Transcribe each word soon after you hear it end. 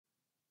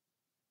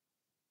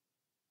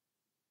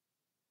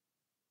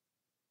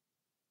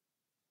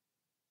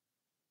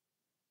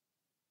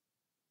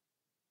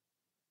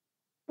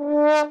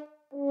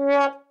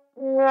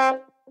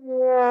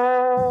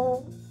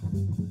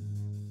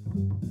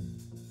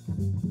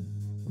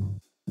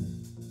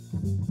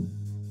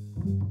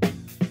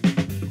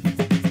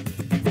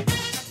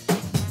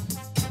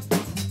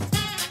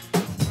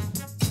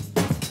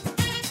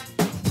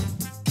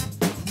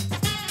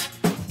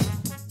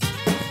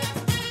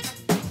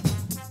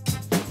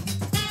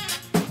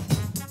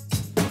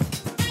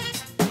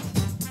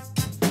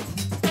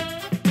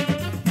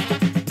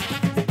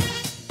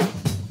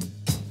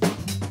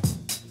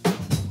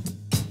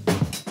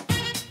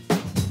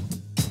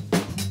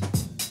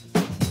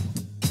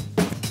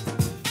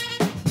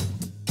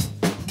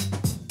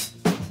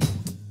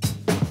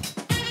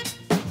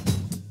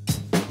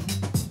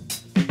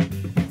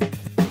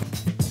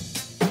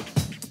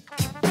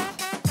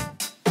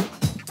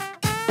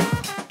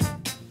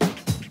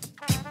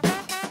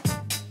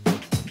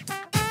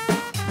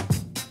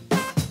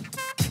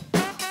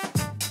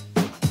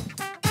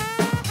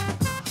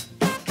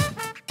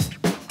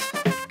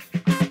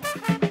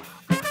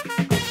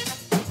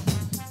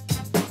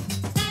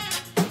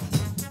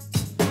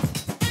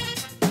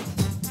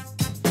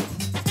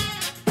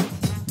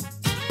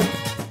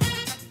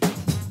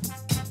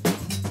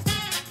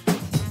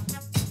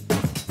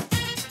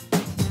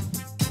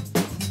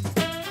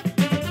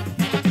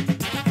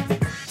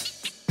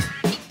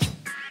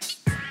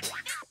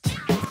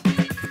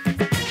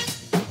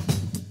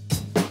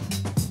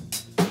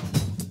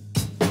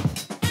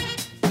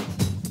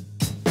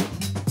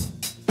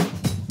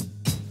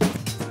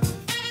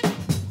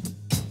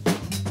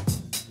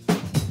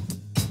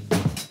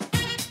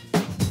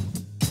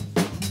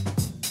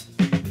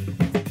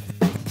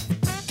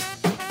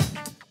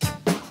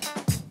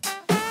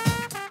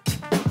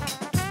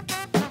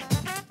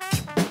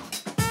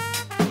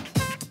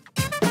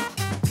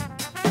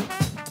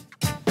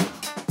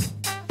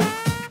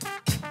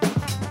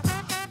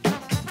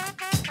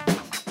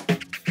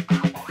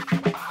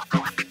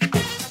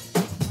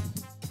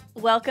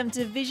Welcome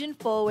to Vision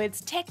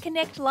Forward's Tech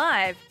Connect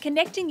Live,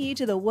 connecting you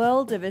to the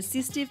world of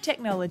assistive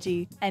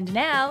technology. And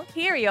now,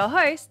 here are your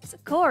hosts,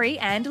 Corey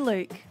and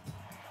Luke.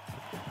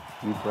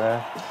 Deep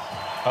breath.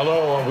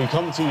 Hello, and we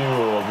come to you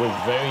with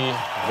very,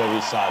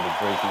 very sad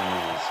breaking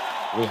news.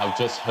 We have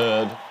just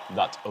heard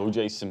that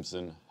O.J.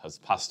 Simpson has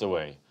passed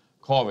away.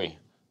 Corey,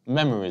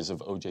 memories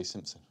of O.J.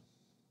 Simpson?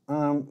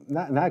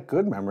 Not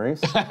good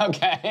memories.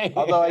 Okay.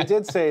 Although I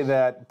did say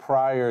that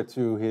prior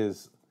to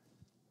his,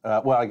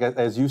 well, I guess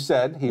as you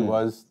said, he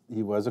was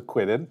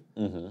acquitted.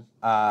 Mm-hmm.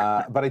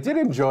 But I did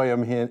enjoy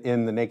him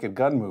in the Naked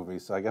Gun movie,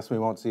 so I guess we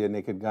won't see a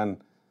Naked Gun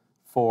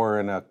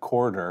 4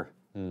 1/4.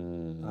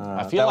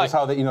 I feel that was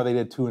how they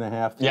did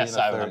 2.5. Yes,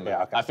 I remember.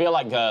 Yeah, okay. I feel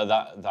like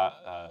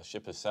that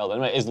ship has sailed.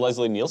 Anyway, is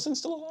Leslie Nielsen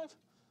still alive?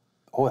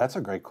 Oh, that's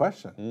a great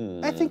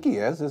question. I think he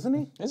is, isn't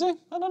he? Is he?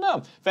 I don't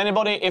know.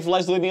 If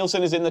Leslie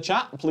Nielsen is in the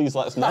chat, please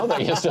let us know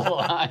that you're still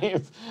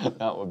alive.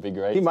 That would be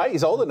great. He might.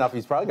 He's old enough.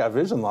 He's probably got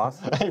vision loss.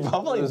 He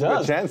probably There's does. a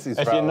good chance he's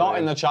if you're not probably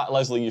in the chat,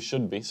 Leslie, you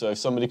should be. So if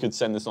somebody could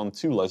send this on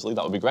to Leslie,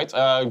 that would be great.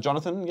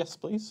 Jonathan, yes,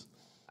 please.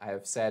 I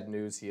have sad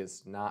news. He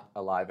is not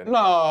alive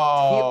anymore. No.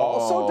 He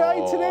also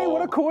died today?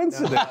 What a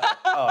coincidence.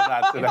 Oh,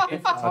 not today. If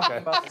you're talking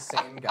about the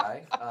same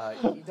guy,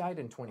 he died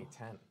in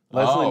 2010.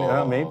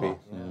 Leslie, maybe.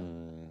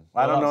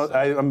 I don't know.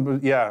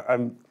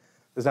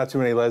 There's not too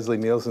many Leslie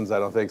Nielsens, I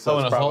don't think, so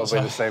it's probably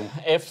the same.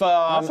 If there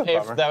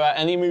are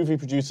any movie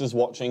producers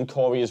watching,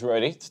 Corey is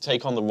ready to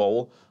take on the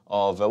role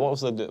of what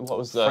was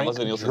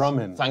Leslie Nielsen?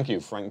 Drummond. Thank you,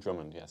 Frank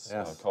Drummond. Yes.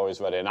 Corey's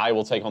ready, and I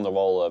will take on the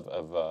role of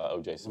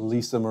O.J. Simpson.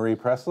 Lisa Marie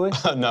Presley?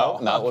 No,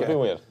 that would be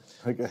weird.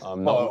 Okay.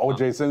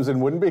 O.J. Simpson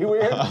wouldn't be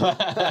weird.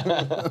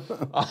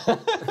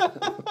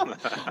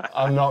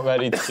 I'm not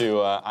ready to.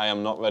 I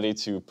am not ready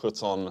to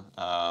put on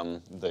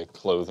the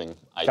clothing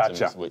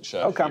items which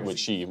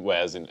she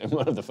wears in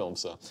one of the films.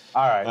 So.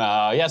 All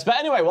right. Yes, but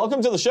anyway,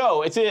 welcome to the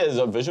show. It is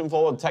Vision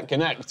Forward Tech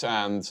Connect,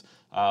 and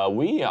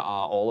we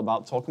are all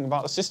about talking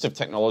about assistive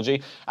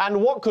technology.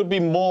 And what could be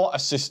more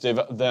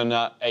assistive than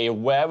a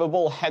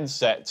wearable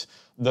headset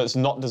that's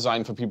not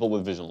designed for people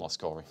with vision loss,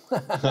 Corey?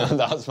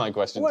 That's my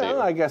question to you.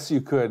 Well, I guess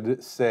you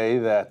could say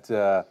that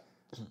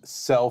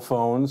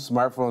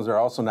smartphones are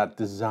also not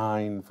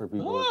designed for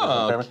people with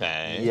vision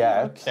impairment.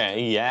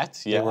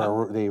 Yet.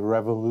 They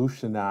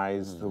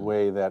revolutionized the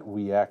way that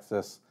we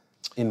access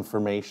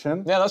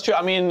information. Yeah, that's true.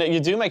 I mean,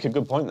 you do make a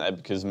good point there,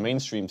 because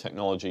mainstream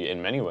technology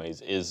in many ways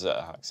is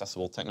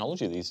accessible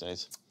technology these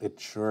days. It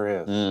sure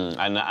is.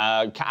 And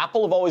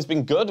Apple have always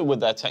been good with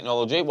their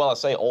technology. Well, I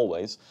say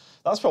always.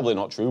 That's probably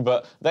not true,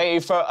 but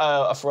they, for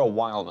a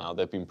while now,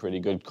 they've been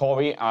pretty good.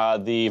 Corey,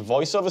 the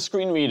voice-over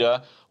screen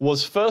reader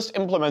was first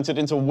implemented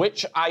into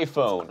which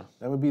iPhone?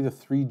 That would be the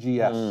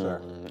 3GS,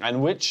 sir.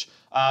 And which,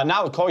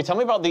 now, Corey, tell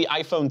me about the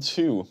iPhone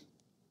 2.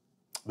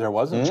 There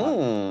wasn't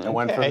one. It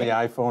went from the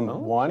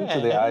iPhone 1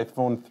 to the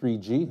iPhone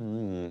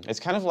 3G.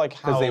 It's kind of like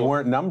how... Because they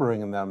weren't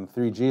numbering them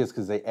 3G is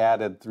because they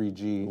added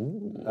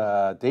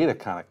 3G data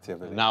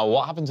connectivity. Now,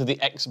 what happened to the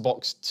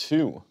Xbox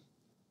 2?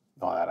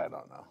 Oh, that I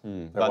don't know.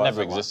 That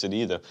never existed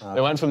either. They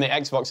went from the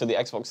Xbox to the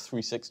Xbox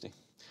 360.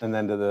 And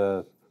then to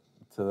the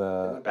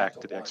Back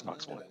to the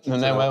Xbox One.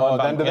 And then went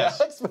back, then to yes.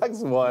 the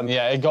Xbox One.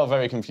 Yeah, it got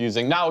very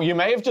confusing. Now, you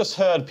may have just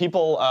heard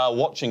people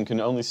watching can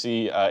only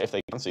see, if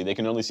they can see, they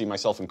can only see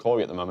myself and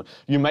Corey at the moment.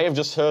 You may have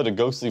just heard a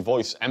ghostly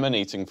voice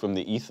emanating from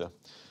the ether.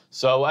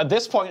 So at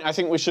this point, I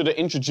think we should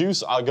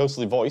introduce our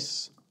ghostly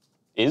voice.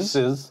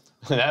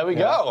 There we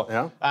go.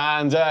 Yeah.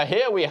 And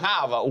here we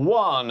have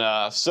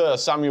one Sir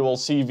Samuel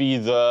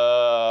Seavey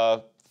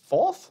the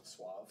Fourth?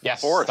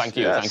 Yes, Fourth, thank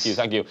you, yes.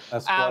 thank you.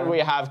 Esquire. And we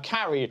have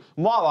Carrie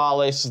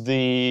Morales,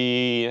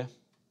 the...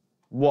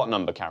 What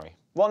number, Carrie?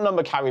 What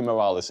number Carrie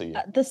Morales are you?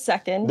 The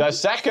second. The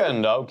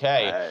second,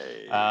 okay.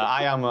 Hey.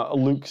 I am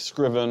Luke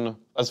Scriven,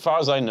 as far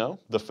as I know,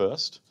 the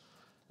first.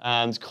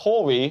 And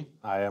Corey,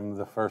 I am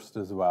the first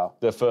as well.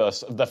 the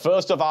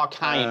first of our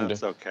kind.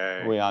 That's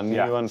okay. We are new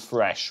Yeah. and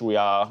fresh. We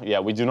are,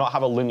 we do not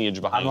have a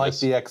lineage behind Unlike us.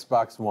 the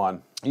Xbox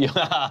One.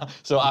 Yeah.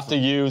 So after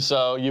you,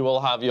 you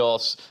will have your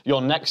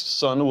next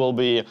son will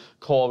be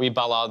Corey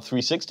Ballard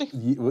 360.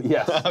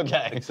 Yes.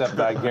 Okay. Except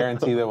I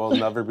guarantee there will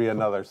never be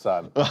another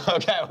son.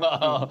 Okay.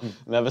 Well,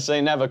 never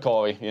say never,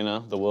 Corey. You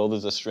know, the world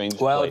is a strange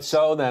place.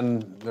 So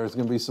then there's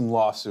going to be some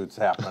lawsuits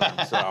happening.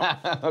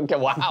 So Okay.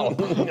 Wow.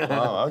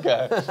 Oh,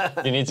 okay.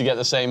 You need to get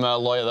the same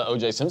lawyer that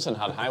O.J. Simpson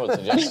had, I would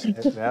suggest.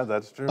 yeah,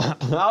 that's true.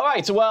 All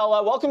right,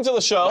 well, welcome to the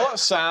show,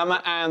 Sam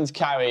and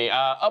Carrie.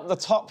 Up the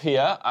top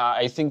here,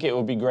 I think it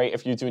would be great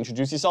if you to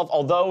introduce yourself,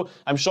 although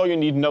I'm sure you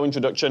need no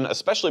introduction,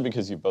 especially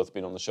because you've both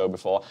been on the show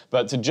before,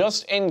 but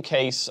just in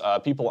case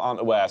people aren't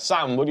aware,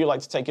 Sam, would you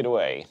like to take it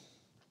away?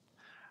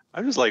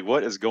 I'm just like,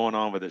 what is going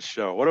on with this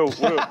show? What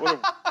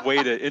a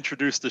way to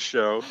introduce the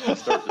show, to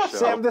start the show.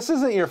 Sam, this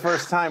isn't your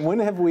first time. When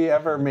have we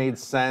ever made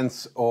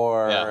sense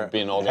or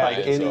being had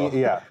organized? any?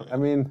 Yeah, I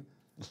mean,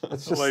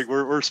 it's just Like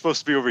we're supposed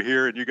to be over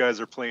here, and you guys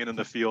are playing in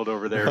the field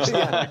over there. So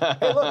Hey, look, a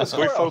can we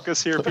squirrel.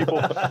 focus here, people?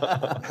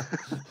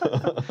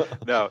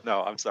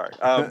 No, I'm sorry.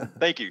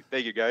 Thank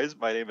you, guys.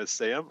 My name is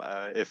Sam.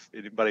 If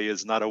anybody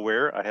is not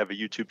aware, I have a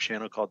YouTube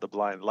channel called The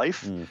Blind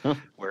Life,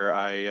 where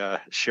I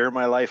share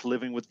my life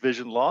living with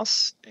vision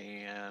loss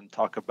and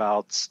talk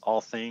about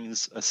all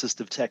things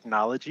assistive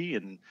technology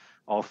and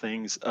all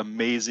things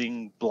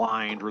amazing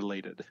blind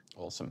related.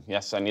 Awesome.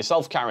 Yes, and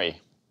yourself, Carrie.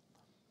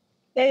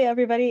 Hey,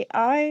 everybody.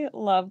 I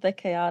love the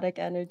chaotic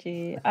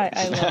energy. I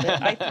love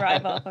it. I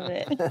thrive off of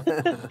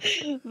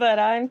it. But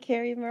I'm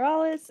Carrie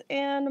Morales,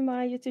 and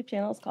my YouTube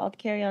channel is called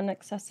Carrie on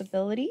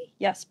Accessibility.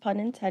 Yes, pun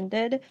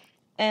intended.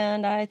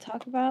 And I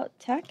talk about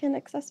tech and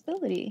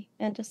accessibility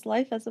and just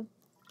life as a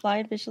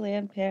blind, visually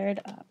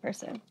impaired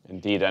person.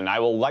 Indeed, and I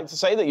will like to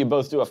say that you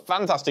both do a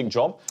fantastic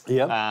job.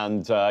 Yep.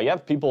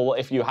 And people,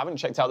 if you haven't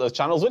checked out those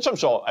channels, which I'm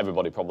sure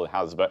everybody probably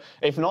has, but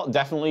if not,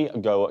 definitely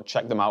go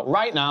check them out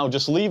right now.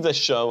 Just leave this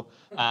show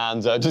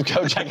and just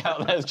go check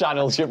out those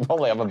channels. You'll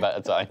probably have a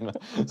better time.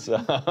 So,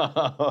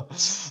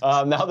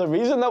 now, the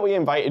reason that we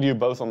invited you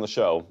both on the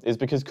show is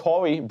because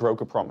Corey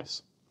broke a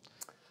promise.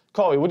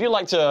 Corey, would you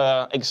like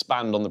to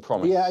expand on the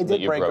promise? Yeah, I that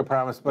did you break a broke?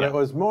 promise, but Yeah. it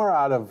was more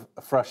out of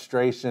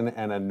frustration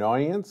and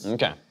annoyance.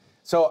 Okay.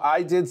 So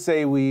I did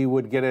say we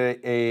would get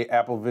a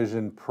Apple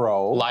Vision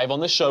Pro. Live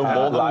on the show more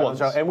than live on once.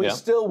 the show, and we Yeah.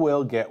 still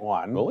will get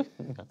one. Really?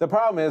 Okay. The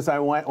problem is,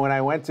 when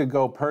I went to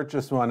go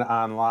purchase one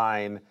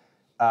online,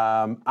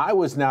 I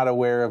was not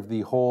aware of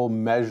the whole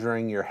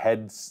measuring your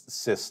head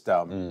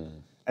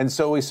system, and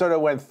so we sort of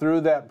went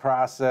through that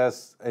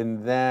process,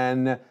 and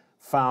then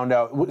found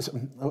out.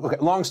 Okay,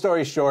 long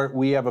story short,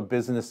 we have a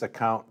business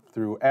account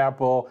through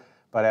Apple.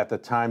 But at the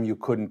time, you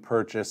couldn't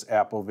purchase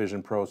Apple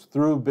Vision Pros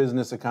through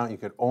business account. You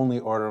could only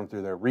order them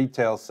through their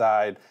retail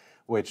side,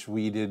 which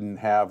we didn't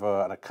have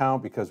an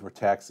account because we're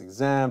tax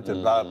exempt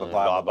and blah, blah,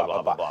 blah, blah,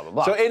 blah, blah, blah,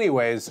 blah. So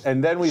anyways,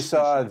 and then we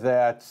saw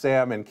that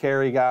Sam and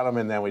Carrie got them,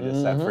 and then we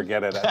just said,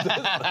 forget it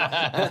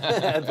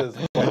at this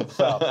point.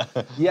 So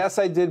yes,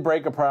 I did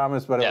break a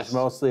promise, but it was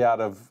mostly out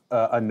of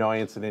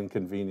annoyance and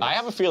inconvenience. I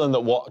have a feeling that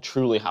what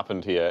truly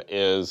happened here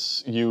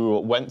is you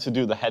went to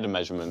do the head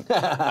measurement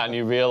and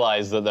you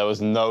realized that there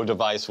was no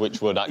device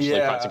which would actually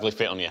practically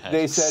fit on your head.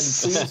 They said,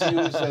 please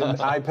use an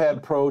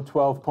iPad Pro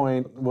 12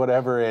 point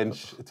whatever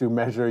inch to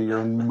measure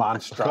your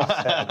monstrous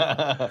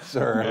head,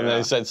 sir. And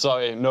they said,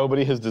 sorry,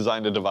 nobody has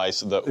designed a device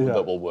that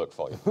will work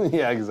for you.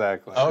 Yeah,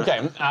 exactly.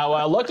 Okay,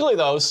 luckily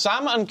though,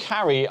 Sam and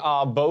Carrie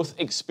are both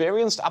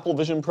experienced Apple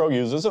Vision Pro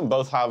users and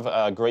both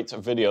have great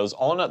videos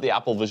on the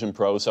Apple Vision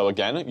Pro. So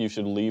again, you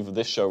should leave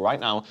this show right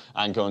now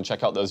and go and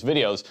check out those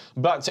videos.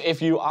 But if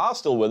you are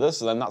still with us,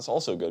 then that's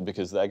also good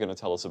because they're going to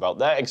tell us about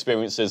their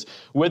experiences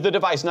with the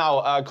device.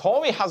 Now,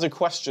 Corey has a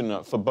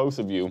question for both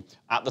of you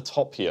at the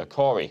top here.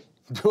 Corey.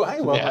 Do I?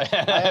 Well, I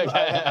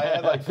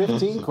had like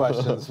 15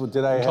 questions.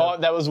 Did I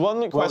have? There was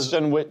one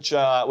question which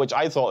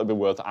I thought would be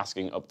worth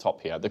asking up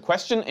top here. The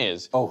question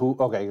is... Oh, who?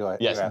 Okay, go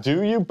ahead. Yes,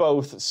 do you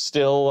both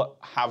still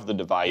have the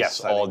device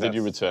Yes, I or think did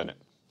you that's- return it?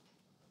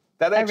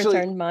 That actually,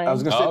 returned mine. I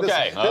was going to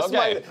say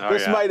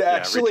this might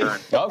actually.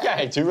 return.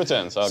 Okay, 2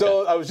 returns. Okay.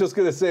 So I was just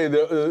going to say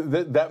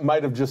that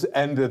might have just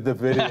ended the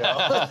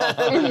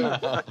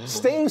video.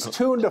 Stay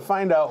tuned to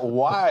find out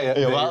why.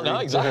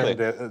 Exactly.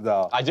 It,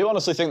 though. I do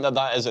honestly think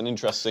that is an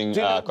interesting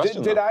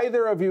question. Did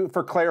either of you,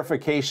 for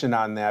clarification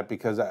on that,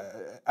 because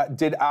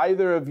did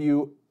either of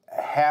you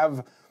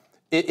have,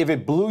 if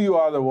it blew you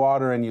out of the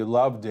water and you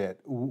loved it,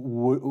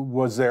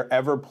 was there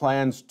ever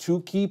plans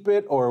to keep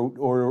it,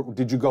 or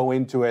did you go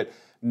into it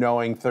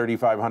knowing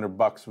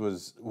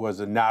 $3,500 was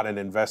not an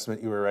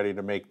investment you were ready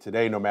to make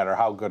today, no matter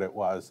how good it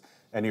was,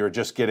 and you were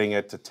just getting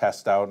it to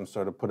test out and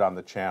sort of put on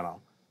the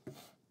channel?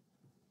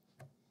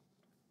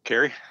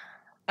 Carrie?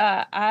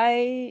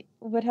 I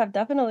would have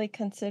definitely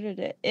considered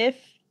it if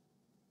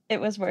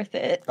it was worth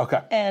it. Okay.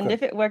 And good.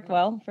 if it worked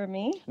well for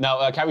me.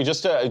 Now, Carrie,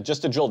 just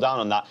to drill down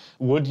on that,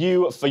 would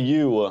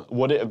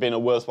it have been a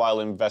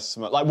worthwhile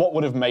investment? Like, what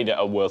would have made it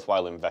a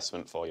worthwhile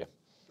investment for you?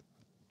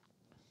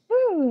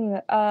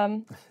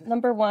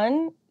 Number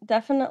 1,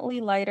 definitely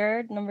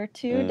lighter. Number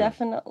 2,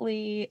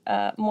 definitely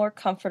more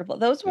comfortable.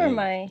 Those were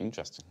my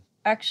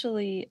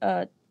actually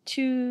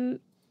 2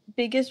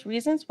 biggest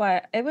reasons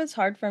why it was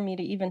hard for me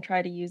to even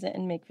try to use it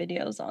and make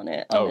videos on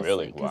it. Honestly, oh,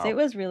 really? Because Wow. it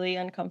was really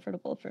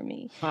uncomfortable for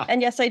me.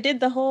 And yes, I did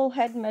the whole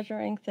head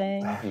measuring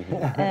thing,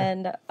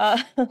 and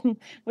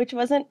which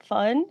wasn't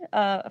fun.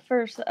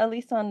 First, at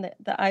least on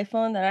the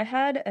iPhone that I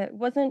had, it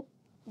wasn't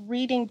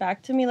reading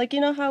back to me. Like,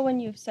 you know how when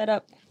you've set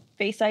up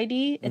Face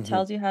ID, it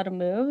tells you how to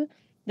move?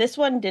 This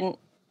one didn't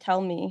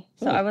tell me.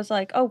 So I was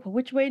like, oh,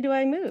 which way do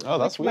I move? Oh,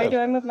 that's which way weird. do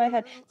I move my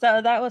head?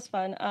 So that was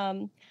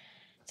fun.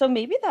 So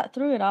maybe that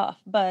threw it off.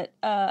 But,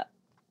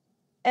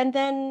 and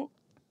then,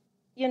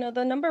 you know,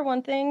 the number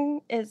 1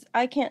 thing is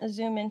I can't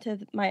zoom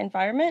into my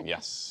environment.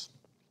 Yes.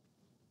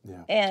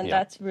 Yeah. And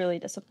that's really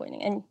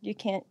disappointing. And you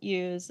can't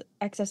use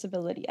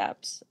accessibility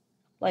apps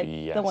like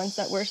the ones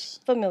that we're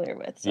familiar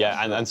with. So.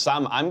 Yeah, and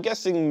Sam, I'm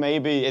guessing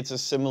maybe it's a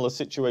similar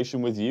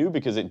situation with you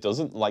because it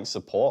doesn't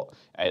support,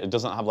 it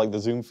doesn't have the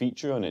zoom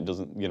feature and it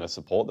doesn't,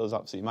 support those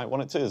apps that you might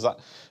want it to.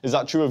 Is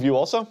that true of you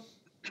also?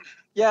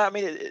 Yeah, I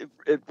mean,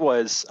 it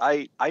was.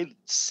 I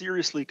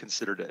seriously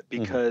considered it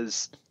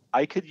because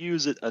I could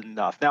use it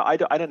enough. Now, I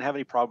didn't have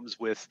any problems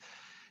with.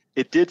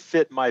 It did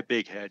fit my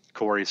big head,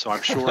 Corey, so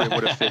I'm sure it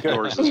would have fit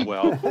yours as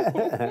well.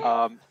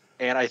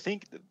 And I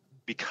think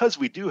because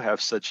we do have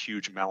such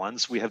huge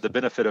melons, we have the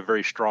benefit of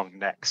very strong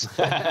necks.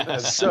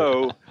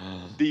 So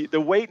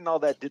the weight and all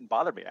that didn't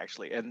bother me,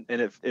 actually. And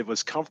it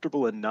was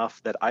comfortable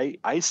enough that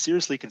I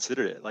seriously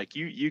considered it. Like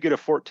you get a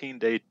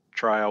 14-day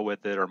trial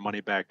with it or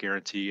money back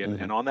guarantee.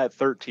 And on that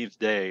 13th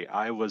day,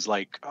 I was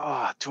like,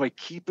 do I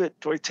keep it?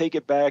 Do I take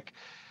it back?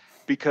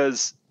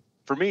 Because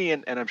for me,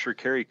 and I'm sure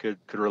Carrie could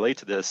relate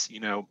to this,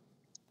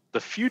 the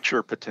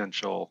future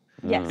potential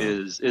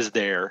is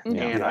there.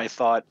 And I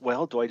thought,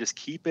 well, do I just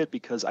keep it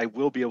because I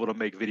will be able to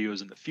make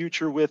videos in the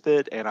future with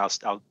it, and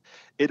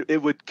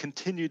it would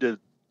continue to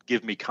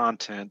give me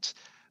content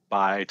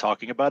by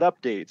talking about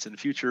updates and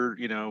future,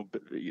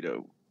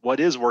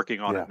 what is working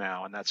on it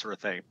now and that sort of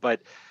thing.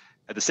 But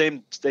at the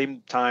same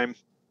time,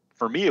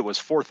 for me, it was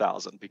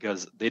 4,000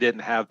 because they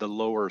didn't have the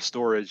lower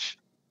storage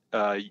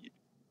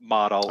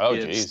model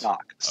in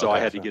stock. So I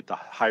had to get the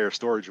higher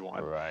storage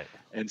one. Right.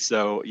 And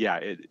so,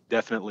 it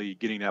definitely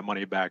getting that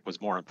money back was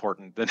more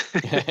important than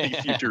the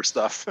future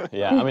stuff.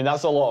 Yeah, I mean,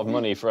 that's a lot of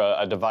money for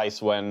a device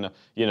when,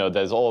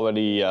 there's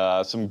already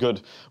some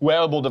good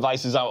wearable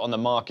devices out on the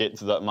market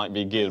that might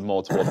be geared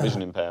more toward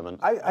vision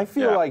impairment. I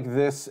feel like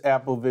this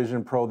Apple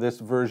Vision Pro, this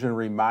version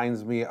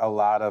reminds me a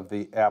lot of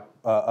the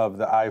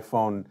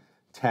iPhone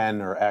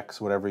 10 or X,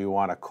 whatever you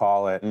want to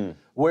call it,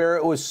 where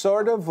it was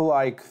sort of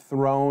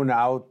thrown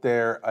out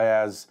there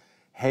as,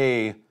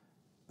 hey,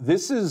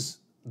 this is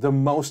the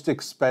most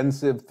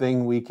expensive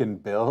thing we can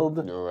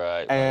build.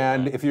 Right.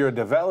 And if you're a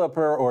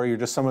developer or you're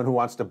just someone who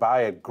wants to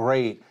buy it,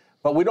 great.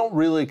 But we don't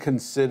really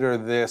consider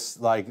this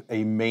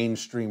a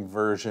mainstream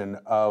version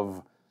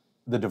of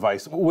the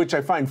device, which I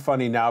find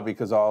funny now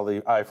because all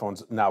the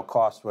iPhones now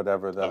cost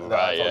whatever the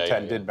iPhone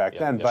 10 did back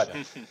then.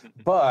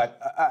 But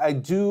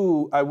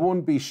I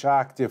wouldn't be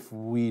shocked if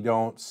we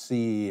don't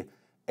see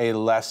a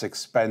less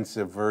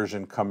expensive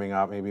version coming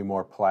out, maybe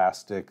more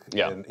plastic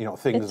and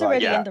things it's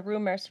already like that. in the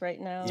rumors right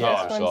now.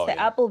 Yeah. This one's the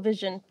Apple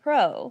Vision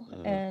Pro,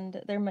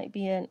 and there might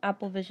be an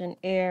Apple Vision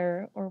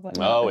Air or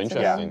whatnot. Oh,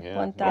 interesting. Yeah.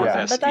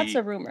 1,000, but that's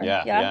a rumor.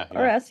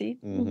 Or SE.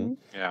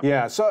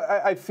 Yeah. So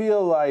I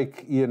feel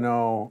like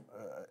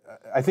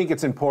I think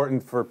it's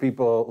important for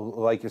people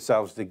like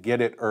yourselves to get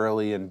it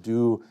early and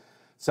do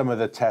some of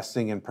the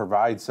testing and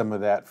provide some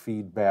of that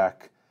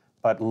feedback.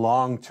 But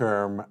long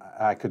term,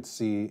 I could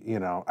see,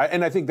 and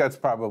I think that's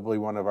probably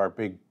one of our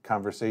big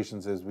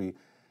conversations as we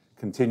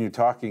continue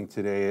talking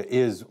today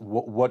is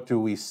what do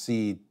we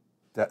see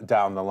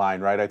down the line,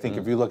 right? I think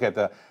if you look at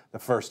the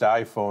first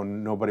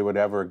iPhone, nobody would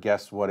ever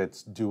guess what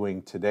it's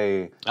doing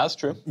today. That's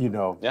true. You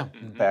know, Yeah.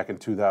 back in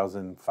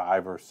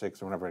 2005 or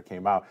 6 or whenever it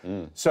came out.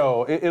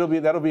 So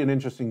that'll be an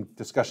interesting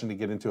discussion to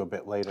get into a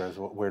bit later. Is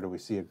where do we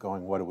see it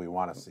going? What do we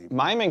want to see?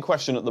 My main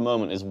question at the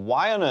moment is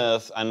why on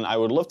earth, and I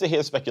would love to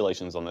hear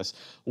speculations on this,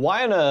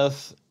 why on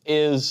earth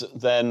is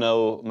there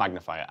no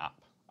Magnifier app?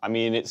 I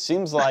mean, it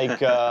seems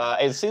like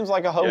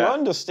a home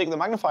run to stick the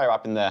Magnifier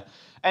app in there.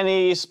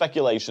 Any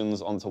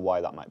speculations onto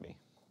why that might be?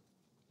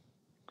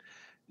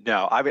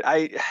 No, I mean,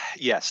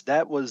 yes,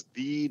 that was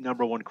the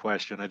number one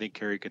question. I think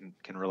Carrie can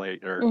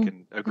relate or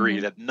can agree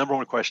that number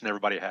one question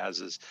everybody has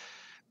is,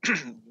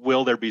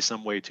 will there be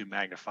some way to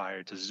magnify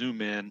or to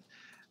zoom in,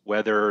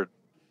 whether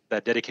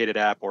that dedicated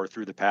app or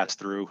through the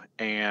pass-through?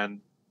 And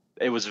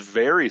it was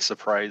very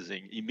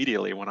surprising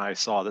immediately when I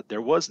saw that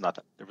there was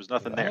nothing. There was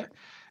nothing there.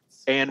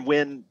 And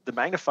when the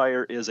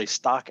Magnifier is a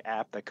stock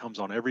app that comes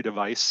on every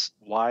device,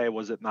 why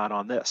was it not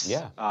on this?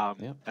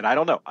 And I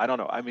don't know.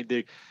 I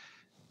mean,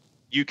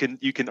 you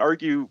can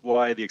argue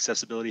why the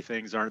accessibility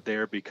things aren't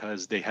there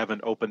because they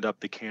haven't opened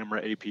up the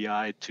camera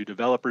API to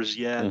developers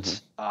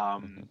yet.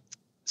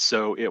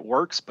 So it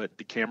works, but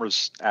the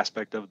camera's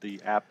aspect of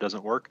the app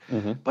doesn't work.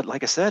 But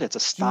like I said, it's a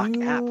stock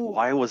app.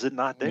 Why was it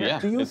not there? Yeah,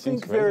 do you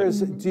think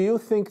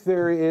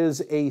there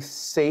is a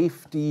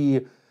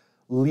safety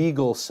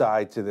legal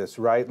side to this,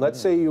 right? Let's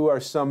say you are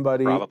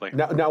somebody. Probably.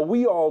 Now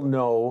we all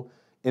know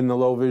in the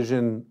low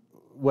vision.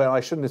 Well, I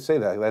shouldn't say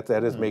that.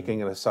 That is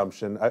making an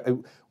assumption.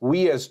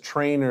 We as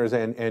trainers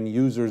and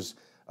users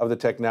of the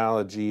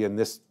technology in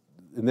this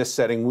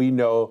setting, we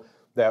know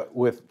that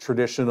with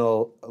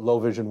traditional low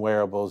vision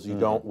wearables, you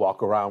don't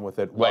walk around with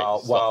it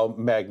while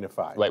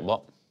magnified. Wait,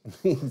 what?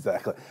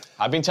 Exactly.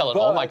 I've been telling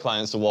all my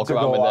clients to walk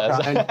around with theirs.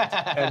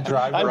 and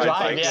drive. And right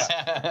drive, things.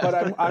 yeah.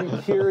 But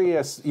I'm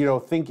curious,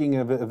 thinking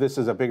of this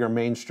as a bigger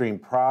mainstream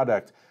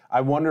product,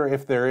 I wonder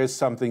if there is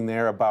something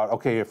there about,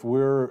 okay, if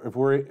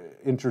we're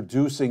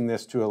introducing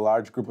this to a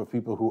large group of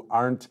people who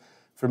aren't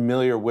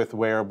familiar with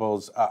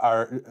wearables,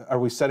 are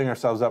we setting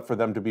ourselves up for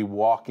them to be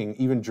walking,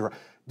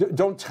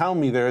 don't tell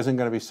me there isn't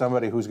going to be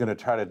somebody who's going to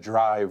try to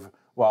drive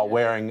while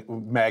wearing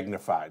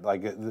magnified.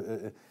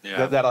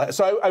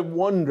 So I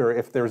wonder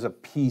if there's a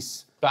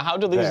piece. But how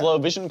do these there. low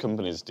vision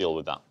companies deal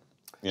with that?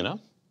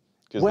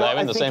 Because Well, they're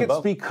in the same I think boat.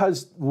 it's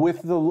because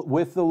with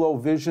the low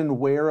vision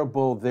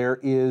wearable, there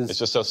is. It's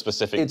just so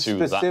specific It's to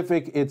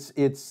specific. It's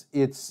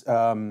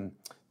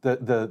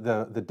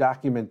the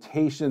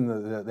documentation,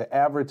 the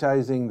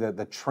advertising,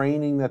 the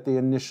training that they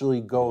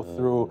initially goes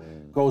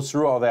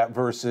through all that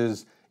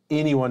versus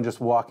anyone just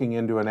walking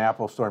into an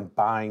Apple store and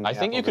buying. I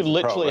think Apple you could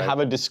Vision Pro, literally right? have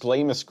a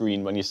disclaimer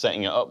screen when you're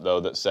setting it up, though,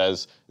 that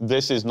says,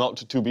 this is not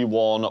to be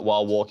worn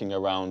while walking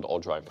around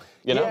or driving.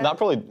 That's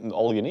probably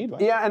all you need,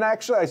 right? Yeah, and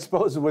actually, I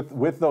suppose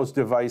with those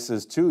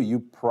devices, too, you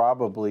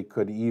probably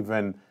could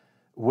even,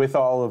 with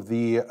all of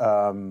the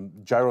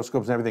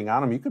gyroscopes and everything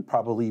on them, you could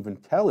probably even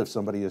tell if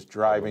somebody is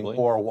driving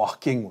or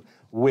walking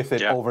with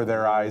it over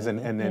their eyes and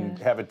then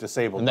have it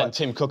disabled. And then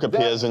Tim Cook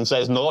appears and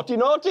says, naughty,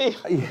 naughty.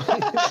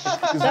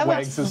 Just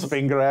wags his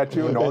finger at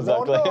you. No,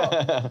 Exactly.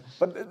 no.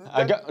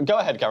 But go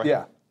ahead, Carrie.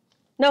 Yeah.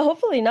 No,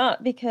 hopefully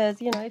not, because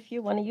if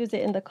you want to use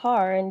it in the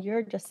car and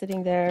you're just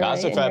sitting there,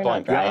 That's right, a fair and you're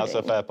point. not Yeah, that's a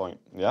driving. fair point.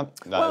 Yeah.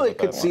 Well, it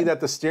could see that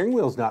the steering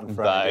wheel's not in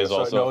front That of you, is so it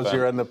also knows fair.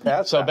 you're in the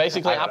path. So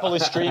basically, Apple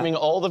is streaming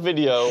all the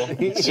video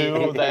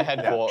to their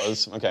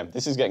headquarters. Okay,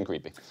 this is getting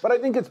creepy. But I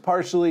think it's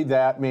partially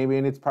that, maybe,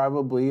 and it's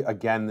probably,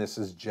 again, this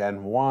is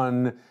Gen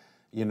 1.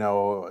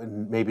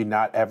 Maybe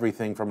not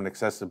everything from an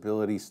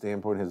accessibility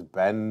standpoint has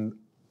been,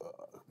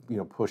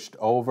 pushed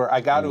over.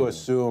 I got to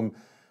assume,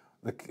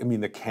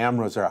 the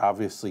cameras are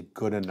obviously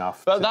good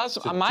enough. But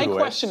my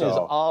question is,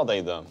 are they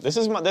though? This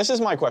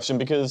is my question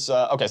because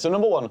okay. So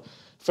number one,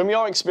 from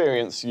your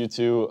experience, you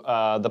two,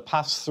 the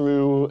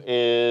pass-through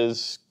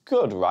is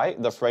good,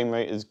 right? The frame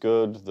rate is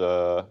good.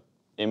 The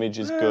image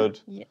is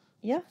good.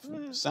 Yeah.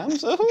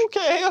 Sam's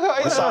okay. All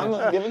right, Sam,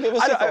 give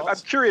us your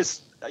thoughts. I'm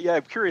curious. Yeah,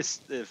 I'm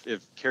curious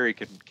if Carrie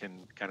can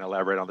kind of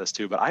elaborate on this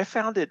too. But I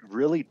found it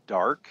really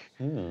dark,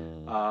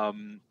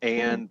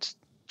 and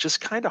just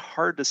kind of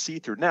hard to see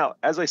through. Now,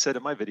 as I said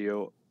in my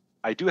video,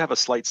 I do have a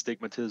slight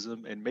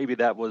stigmatism, and maybe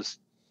that was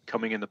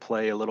coming into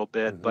play a little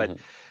bit. But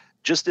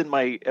just in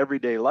my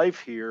everyday life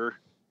here,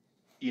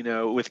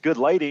 with good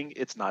lighting,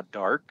 it's not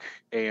dark,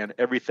 and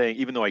everything.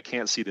 Even though I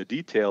can't see the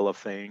detail of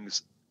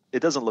things,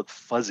 it doesn't look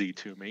fuzzy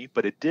to me,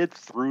 but it did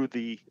through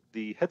the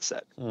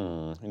headset.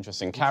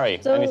 Interesting. Carrie,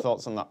 So- any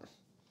thoughts on that?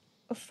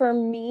 For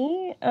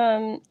me,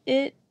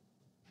 it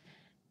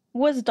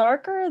was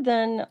darker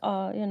than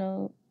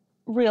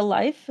real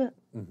life,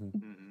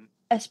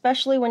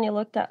 especially when you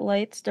looked at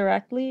lights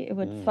directly. It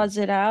would fuzz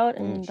it out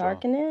and sure.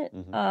 darken it.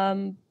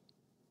 And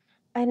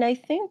I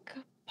think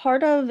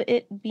part of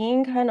it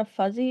being kind of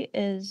fuzzy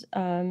is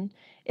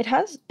it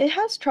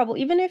has trouble.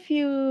 Even if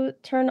you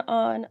turn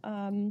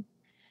on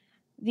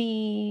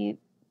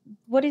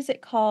what is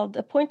it called?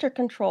 The pointer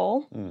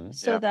control,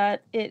 so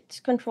that it's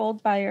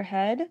controlled by your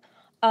head.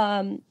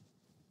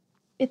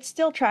 it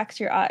still tracks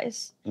your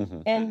eyes.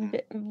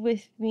 And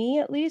with me,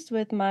 at least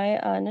with my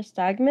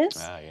nystagmus,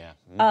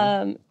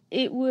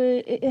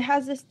 it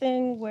has this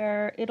thing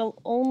where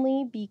it'll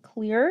only be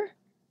clear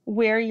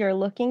where you're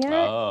looking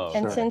at.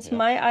 And since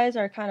my eyes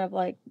are kind of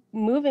like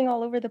moving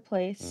all over the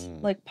place,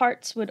 like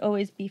parts would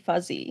always be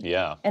fuzzy.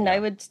 And I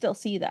would still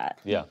see that.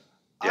 Yeah,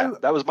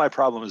 that was my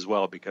problem as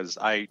well, because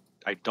I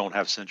don't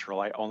have central,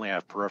 I only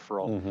have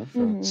peripheral.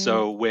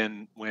 So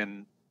when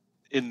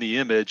in the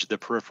image the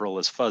peripheral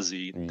is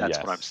fuzzy, that's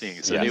what I'm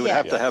seeing. So they would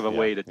have to have a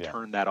way to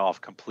turn that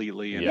off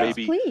completely, and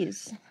maybe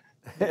please.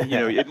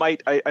 It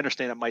might, I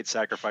understand it might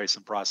sacrifice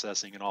some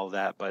processing and all of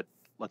that, but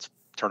let's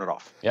turn it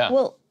off.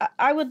 Well,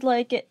 I would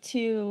like it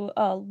to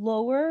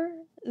lower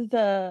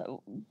the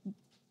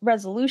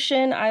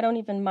resolution. I don't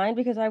even mind,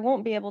 because I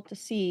won't be able to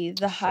see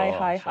the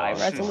high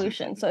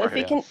resolution. So if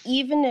we can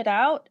even it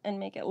out and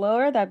make it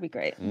lower, that'd be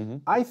great.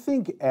 I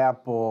think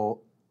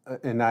Apple,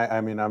 and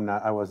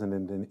I wasn't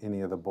in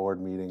any of the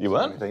board meetings. You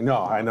weren't?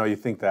 No, I know you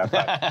think that.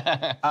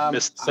 But,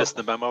 missed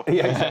the memo.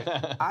 Yeah,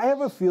 exactly. I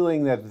have a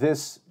feeling that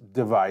this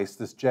device,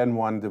 this Gen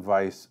 1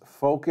 device,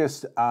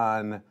 focused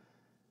on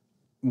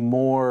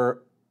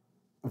more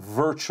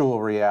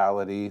virtual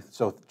reality.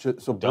 So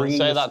don't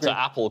say that to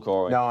Apple,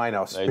 Corey. No, I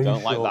know. They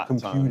don't like that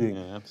computing.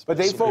 Term. But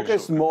they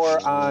focused more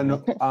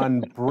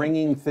on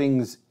bringing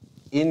things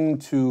in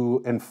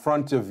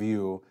front of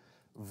you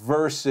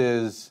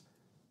versus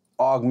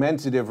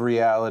augmentative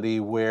reality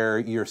where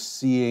you're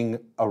seeing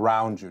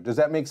around you. Does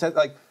that make sense?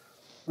 Like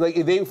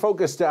they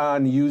focused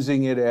on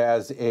using it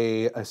as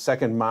a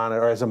second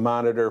monitor, or as a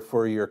monitor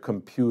for your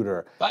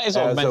computer. That is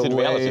augmented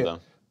reality, though.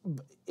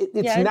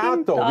 It's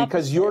not, though,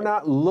 because you're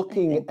not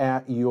looking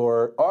at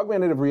your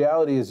augmentative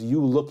reality is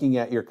you looking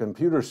at your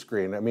computer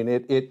screen. I mean,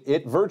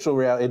 it virtual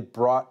reality, it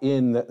brought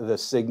in the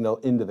signal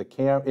into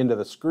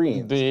the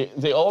screen.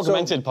 The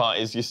augmented part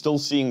is you're still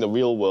seeing the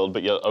real world,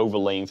 but you're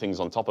overlaying things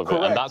on top of it.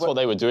 And that's what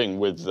they were doing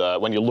with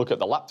when you look at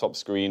the laptop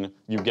screen,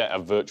 you get a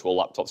virtual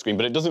laptop screen,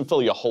 but it doesn't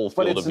fill your whole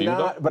field of view.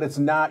 But it's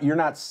not. You're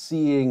not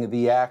seeing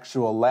the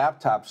actual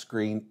laptop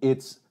screen.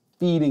 It's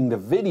feeding the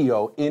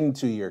video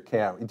into your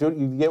camera. Do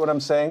you get what I'm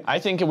saying? I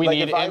think we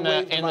need in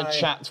the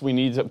chat. We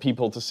need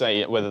people to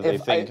say whether they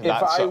think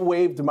that's if I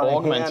waved my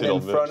hand in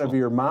front of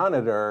your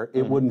monitor,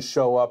 it wouldn't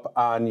show up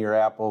on your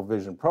Apple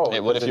Vision Pro.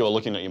 It would if you were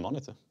looking at your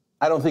monitor.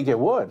 I don't think it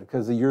would,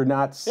 because you're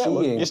not seeing.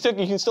 Well,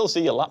 you can still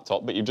see your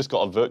laptop, but you've just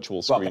got a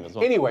virtual screen as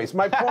well. Anyways,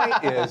 my point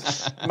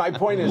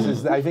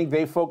is that I think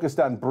they focused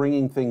on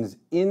bringing things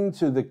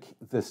into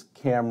this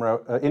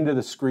camera, into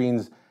the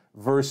screens,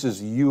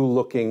 versus you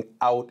looking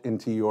out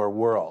into your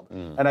world.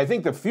 And I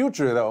think the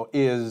future, though,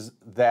 is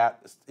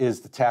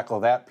to tackle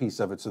that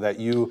piece of it, so that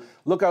you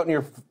look out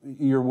in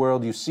your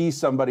world, you see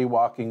somebody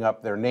walking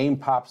up, their name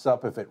pops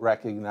up if it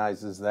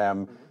recognizes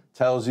them,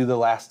 tells you the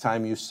last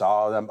time you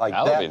saw them. Like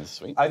that would be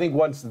sweet. I think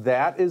once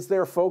that is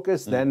their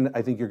focus, then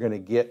I think you're going to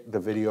get the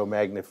video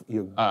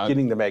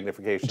getting the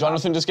magnification.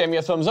 Jonathan just gave me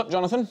a thumbs up.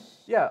 Jonathan?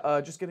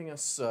 Yeah, just getting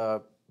us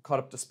caught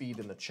up to speed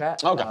in the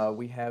chat. Okay.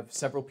 We have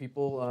several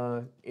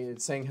people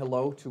saying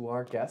hello to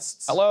our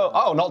guests. Hello.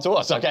 Oh, not to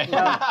us. Okay.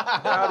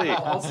 Howdy.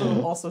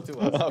 Also to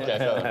us.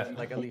 Okay. And,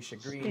 like Alicia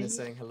Green is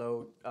saying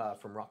hello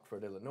from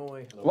Rockford,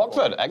 Illinois. Hello,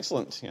 Rockford,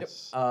 excellent.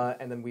 Yes. Yep.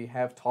 And then we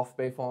have Toff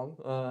Beifong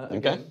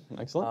again.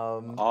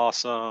 Excellent.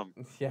 Awesome.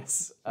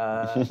 Yes.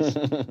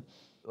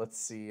 Let's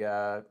see.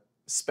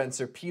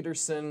 Spencer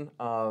Peterson.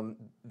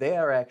 They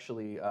are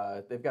actually.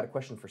 They've got a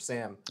question for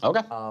Sam.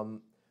 Okay.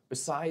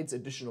 Besides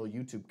additional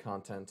YouTube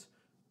content,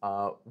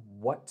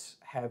 what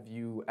have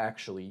you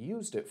actually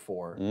used it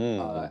for?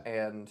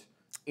 And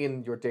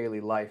in your daily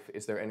life,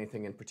 is there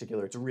anything in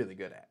particular it's really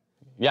good at?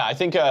 Yeah, I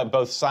think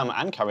both Sam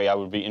and Carrie, I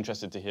would be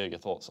interested to hear your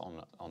thoughts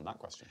on that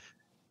question.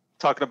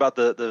 Talking about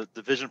the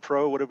Vision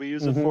Pro, what do we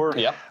use it for?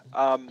 Yeah.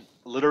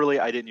 Literally,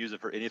 I didn't use it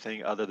for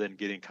anything other than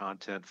getting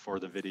content for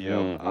the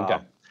video. Okay.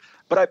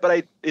 But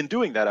I in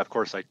doing that, of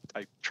course, I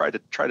tried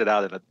it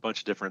out in a bunch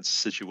of different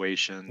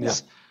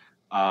situations.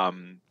 Yeah.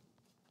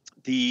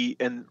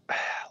 And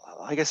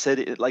like I said,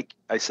 in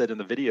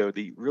the video,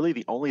 the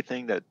only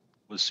thing that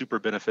was super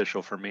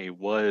beneficial for me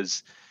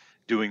was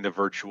doing the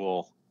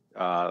virtual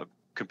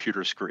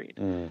computer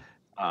screen.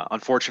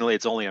 Unfortunately,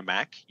 it's only a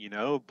Mac,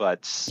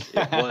 but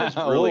it was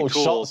really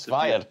cool. Shots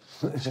fired.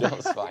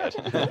 Shots fired.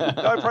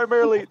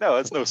 No,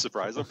 it's no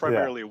surprise. I'm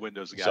primarily a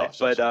Windows guy.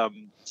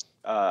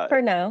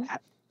 For now.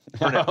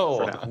 For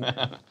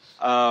now.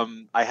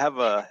 I have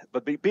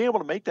being able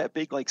to make that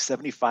big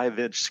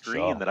 75-inch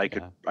screen that I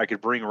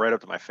could bring right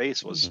up to my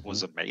face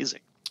was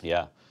amazing.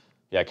 Yeah.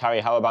 Yeah, Carrie,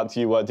 how about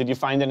you? Did you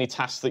find any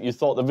tasks that you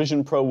thought the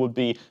Vision Pro would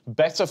be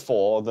better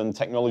for than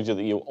technology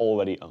that you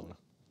already own?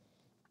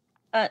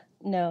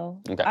 No.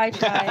 Okay. I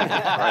tried.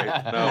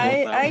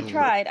 Right. I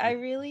tried. I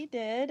really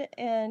did.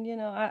 And,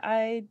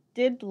 I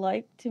did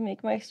like to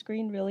make my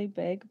screen really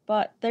big,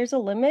 but there's a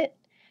limit.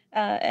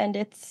 And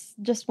it's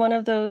just one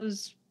of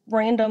those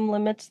random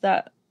limits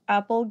that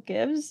Apple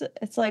gives,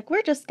 it's like,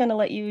 we're just going to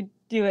let you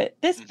do it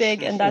this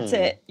big and that's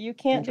it. You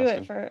can't do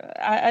it for,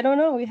 I don't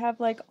know, we have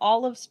like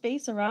all of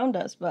space around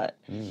us, but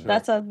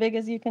that's as big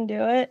as you can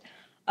do it.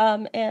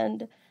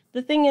 And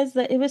the thing is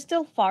that it was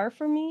still far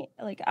from me.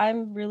 Like,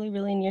 I'm really,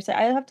 really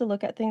nearsighted. I have to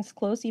look at things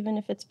close, even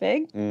if it's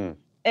big.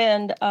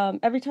 And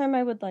every time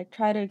I would like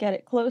try to get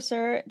it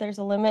closer, there's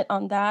a limit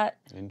on that.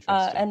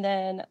 Interesting. And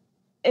then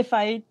if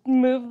I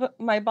move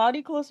my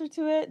body closer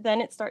to it,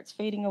 then it starts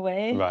fading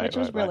away, which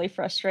was really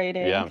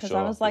frustrating because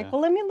I was like,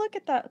 well, let me look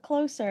at that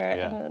closer.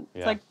 And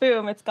it's like,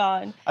 boom, it's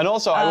gone. And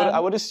also, I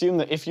would assume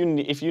that if you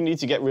need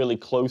to get really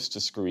close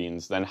to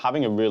screens, then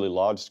having a really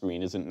large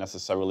screen isn't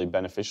necessarily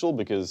beneficial,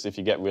 because if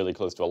you get really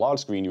close to a large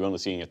screen, you're only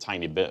seeing a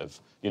tiny bit of,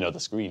 the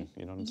screen.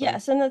 You know what I'm saying?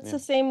 Yes, and it's the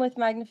same with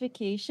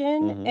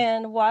magnification.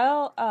 And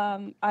while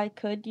I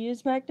could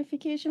use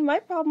magnification, my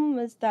problem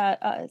is that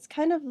it's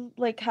kind of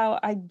like how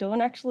I don't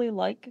actually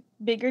like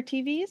bigger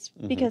TVs,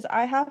 because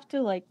I have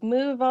to like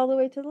move all the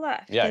way to the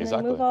left and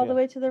then move all the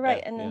way to the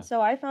right. And then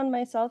so I found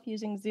myself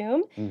using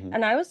Zoom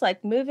and I was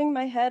like moving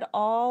my head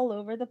all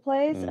over the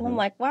place and I'm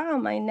like, wow,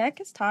 my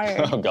neck is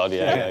tired. Oh God,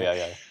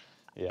 yeah.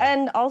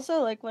 And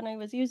also like when I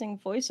was using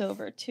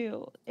VoiceOver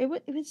too, it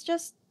was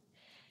just,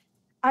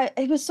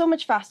 it was so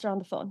much faster on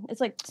the phone. It's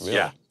like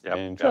so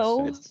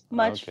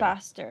much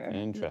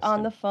faster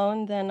on the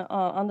phone than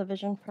on the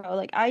Vision Pro.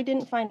 Like I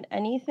didn't find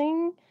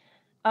anything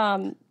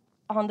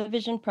on the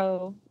Vision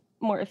Pro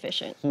more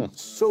efficient.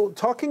 So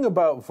talking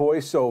about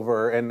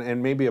VoiceOver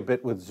and maybe a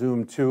bit with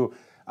Zoom too,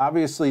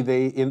 obviously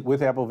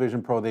with Apple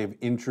Vision Pro, they've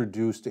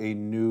introduced a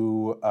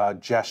new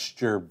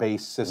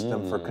gesture-based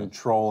system for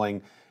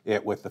controlling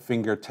it with the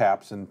finger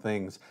taps and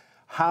things.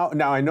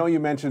 Now I know you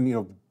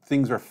mentioned,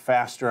 things are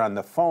faster on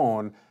the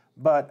phone,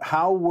 but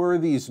how were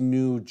these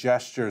new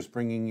gestures,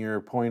 bringing your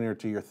pointer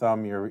to your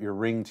thumb, your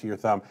ring to your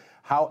thumb,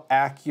 how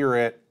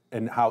accurate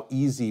and how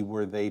easy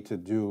were they to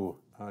do?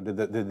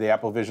 Did the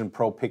Apple Vision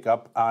Pro pick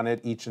up on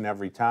it each and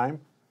every time?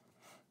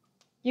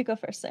 You go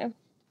first, Sam.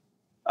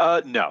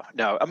 No.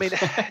 I mean,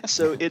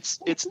 so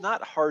it's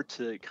not hard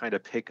to kind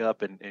of pick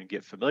up and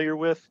get familiar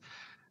with,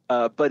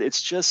 but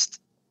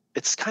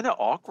it's kind of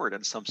awkward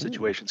in some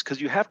situations because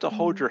you have to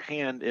hold your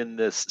hand in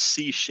this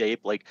C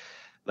shape, like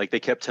they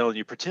kept telling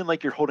you, pretend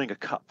like you're holding a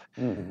cup,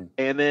 and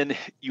then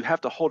you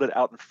have to hold it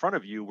out in front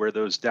of you where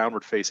those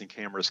downward-facing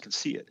cameras can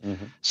see it.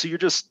 So you're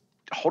just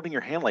holding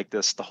your hand like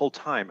this the whole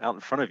time out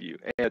in front of you.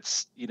 And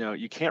it's,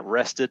 you can't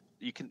rest it.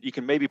 You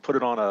can maybe put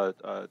it on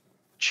a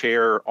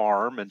chair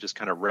arm and just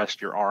kind of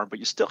rest your arm, but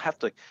you still have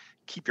to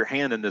keep your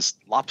hand in this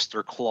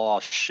lobster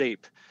claw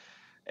shape.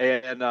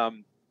 And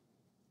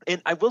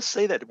I will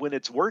say that when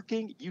it's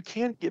working, you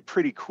can get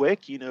pretty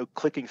quick,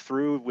 clicking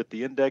through with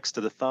the index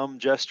to the thumb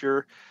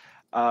gesture.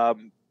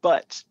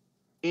 But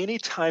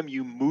anytime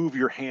you move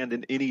your hand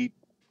in any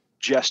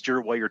gesture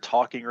while you're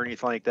talking or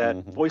anything like that,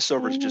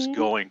 VoiceOver is just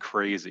going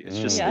crazy. It's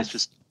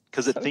just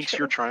because it thinks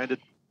you're trying to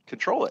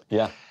control it.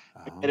 Yeah.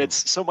 And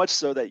it's so much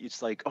so that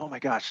it's like, oh my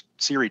gosh,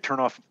 Siri, turn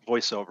off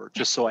VoiceOver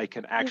just so I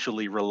can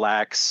actually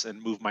relax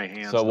and move my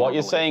hands. So what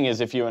you're saying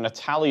is, if you're an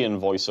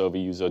Italian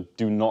VoiceOver user,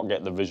 do not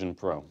get the Vision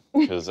Pro,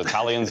 because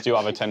Italians do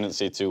have a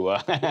tendency to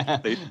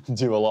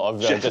do a lot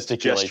of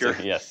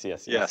gesticulating. Yes.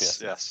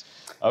 Okay.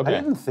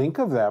 I didn't think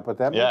of that, but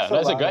that makes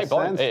that's a great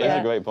point. It is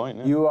a great point.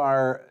 Yeah. You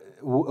are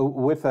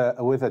with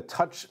a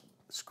touch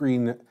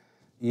screen.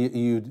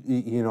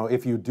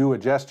 If you do a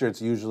gesture,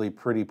 it's usually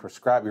pretty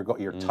prescribed.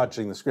 You're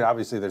touching the screen.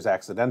 Obviously, there's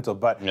accidental,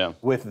 but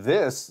with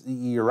this,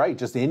 you're right.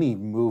 Just any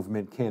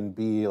movement can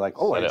be like,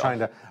 oh, are you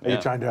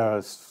trying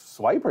to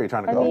swipe? Or are you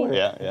trying to go?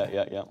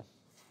 Yeah.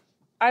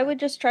 I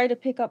would just try to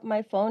pick up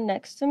my phone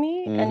next to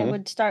me, and it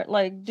would start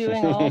like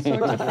doing all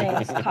sorts of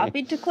things.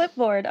 Copied to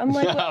clipboard. I'm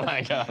like, what? Oh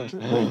my God.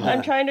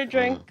 I'm trying to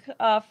drink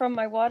from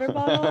my water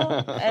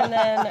bottle, and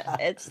then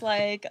it's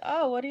like,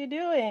 oh, what are you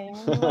doing?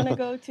 You want to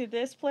go to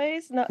this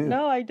place?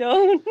 No, I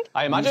don't.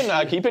 I imagine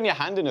keeping your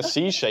hand in a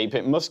C shape,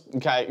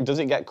 does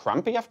it get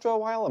crampy after a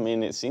while? I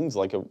mean, it seems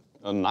like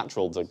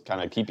unnatural to kind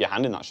of keep your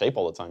hand in that shape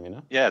all the time,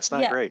 Yeah, it's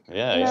not great.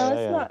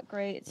 It's not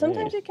great.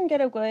 Sometimes you can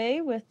get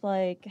away with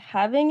like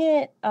having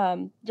it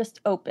just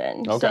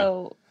open. Okay.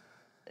 So,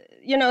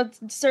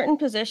 certain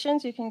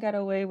positions you can get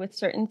away with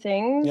certain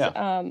things.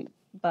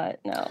 But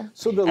no.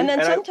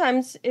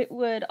 Sometimes it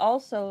would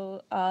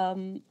also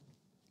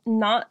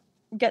not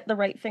get the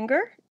right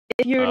finger.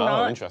 If you're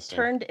not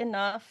turned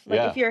enough,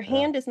 if your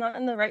hand is not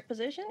in the right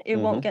position, it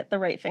won't get the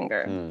right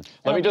finger.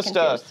 Let me just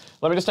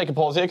take a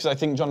pause here, because I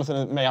think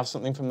Jonathan may have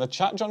something from the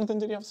chat. Jonathan,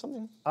 did you have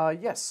something?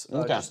 Yes.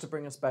 Just to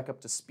bring us back up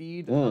to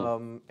speed,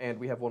 and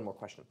we have one more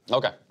question.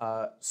 Okay.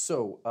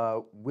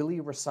 So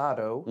Willie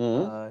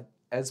Rosado,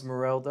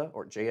 Esmeralda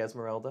or J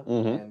Esmeralda,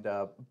 and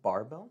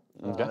Barbell,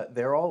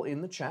 they're all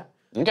in the chat.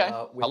 Okay.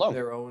 With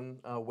their own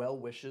well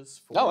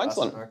wishes for us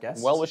and our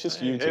guests. Well wishes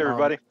for you too. Hey,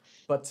 everybody.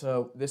 But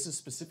this is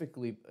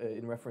specifically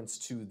in reference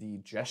to the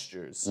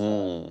gestures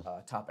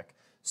topic.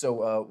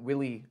 So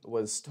Willie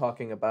was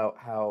talking about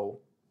how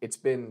it's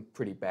been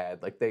pretty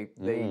bad. Like they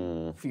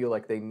feel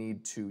like they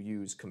need to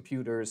use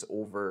computers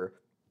over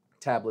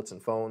tablets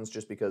and phones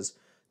just because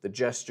the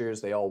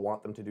gestures. They all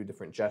want them to do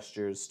different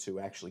gestures to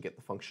actually get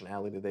the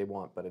functionality they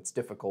want, but it's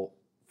difficult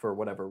for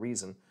whatever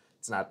reason.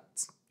 It's not,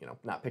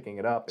 not picking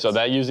it up. So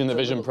they're using the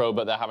Vision Pro,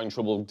 but they're having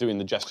trouble doing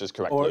the gestures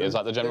correctly. Is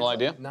that the general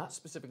idea? Not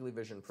specifically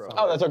Vision Pro.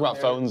 Oh, they're talking about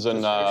phones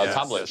and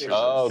tablets.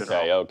 Oh,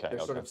 okay. They're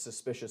sort of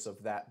suspicious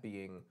of that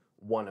being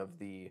one of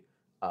the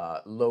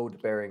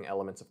load-bearing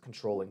elements of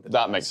controlling the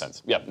device. That makes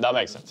sense. Yeah, that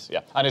makes sense.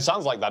 Yeah, and it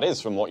sounds like that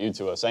is from what you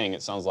two are saying.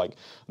 It sounds like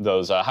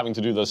those having to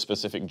do those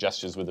specific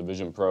gestures with the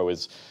Vision Pro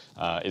is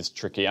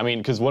tricky. I mean,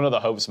 because one of the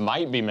hopes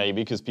might be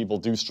maybe because people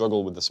do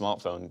struggle with the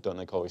smartphone, don't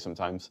they, Corey,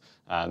 sometimes?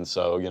 And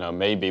so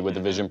maybe with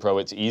the Vision Pro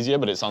it's easier,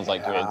 but it sounds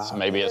like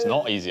maybe it's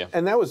not easier.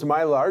 And that was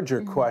my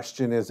larger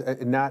question: is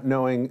not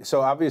knowing.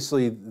 So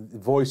obviously,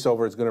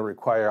 voiceover is going to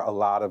require a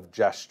lot of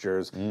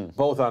gestures,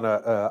 both on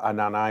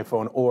an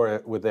iPhone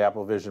or with the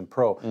Apple Vision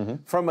Pro.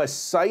 From a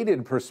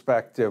sighted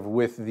perspective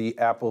with the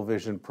Apple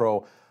Vision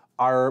Pro,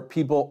 are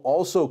people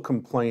also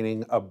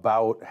complaining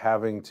about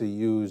having to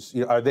use,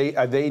 are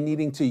they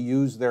needing to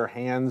use their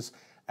hands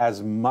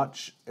as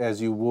much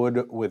as you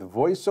would with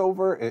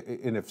voiceover?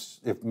 And if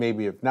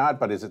not,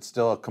 but is it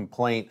still a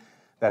complaint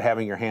that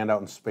having your hand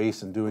out in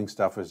space and doing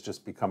stuff has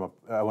just become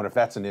I wonder if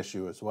that's an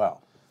issue as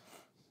well.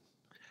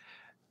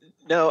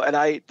 No,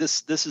 and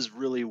this is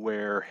really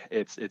where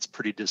it's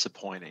pretty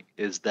disappointing,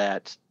 is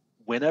that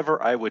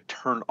whenever I would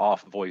turn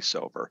off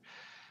voiceover,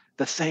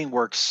 the thing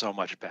works so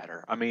much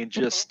better. I mean,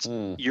 just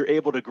you're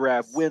able to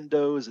grab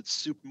windows,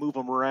 move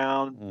them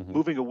around.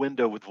 Moving a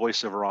window with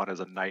voiceover on is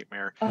a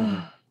nightmare.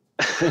 Ends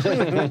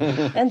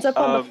up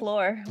on the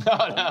floor.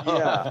 Oh,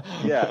 no.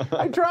 Yeah.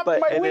 I dropped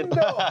my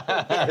window.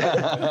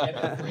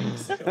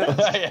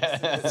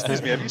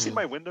 Excuse me, have you seen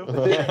my window?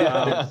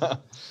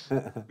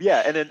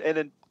 Yeah, and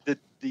then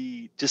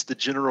the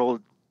general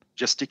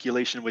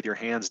gesticulation with your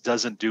hands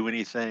doesn't do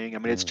anything. I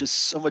mean, it's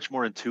just so much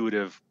more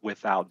intuitive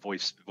without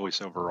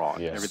voiceover on.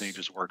 Yes. Everything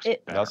just works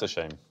better. That's a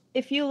shame.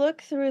 If you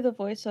look through the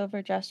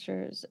voiceover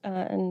gestures,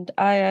 and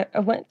I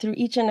went through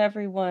each and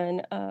every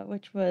one,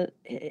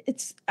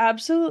 it's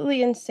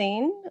absolutely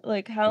insane,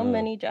 like how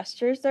many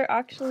gestures there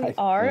actually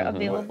are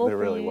available there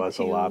really for you was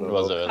to a lot of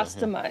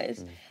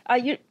customize.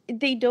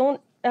 They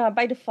don't.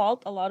 By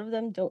default, a lot of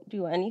them don't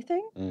do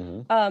anything.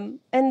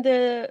 And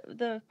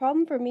the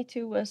problem for me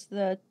too was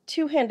the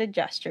two-handed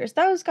gestures.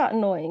 That got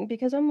annoying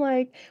because I'm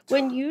like,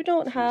 when you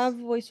don't have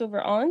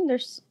voiceover on,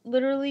 there's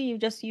literally you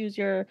just use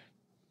your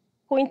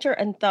pointer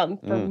and thumb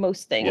for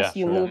most things. Yeah,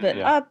 you sure. move it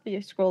Yeah. up,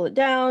 you scroll it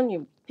down,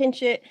 you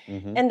pinch it,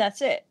 and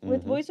that's it.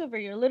 With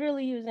voiceover, you're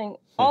literally using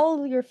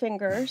all your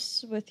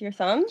fingers with your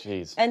thumb.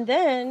 Jeez. And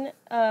then,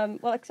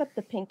 except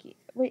the pinky.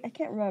 Wait, I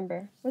can't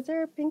remember. Was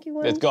there a pinky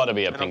one? There's got to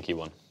be a pinky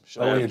one.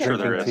 Oh, you're sure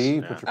there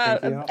drinking is. tea? Put your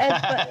pinky out?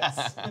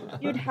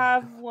 But you'd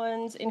have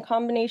ones in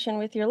combination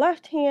with your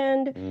left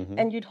hand,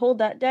 and you'd hold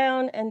that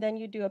down, and then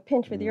you do a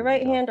pinch with your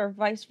right hand, or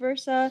vice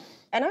versa.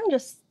 And I'm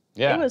just,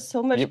 it was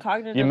so much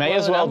cognitive. You may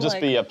as load. well I'm just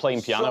like, be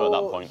playing piano at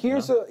that point.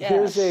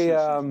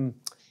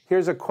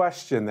 Here's a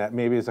question that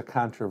maybe is a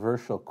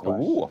controversial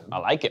question. Ooh, I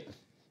like it.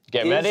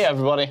 Get ready,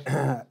 everybody.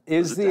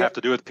 Does it have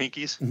to do with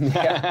pinkies?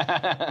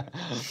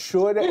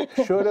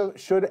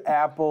 Should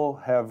Apple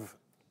have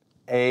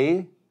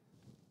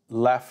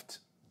left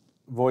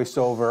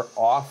voiceover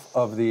off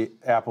of the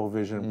Apple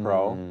Vision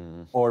Pro,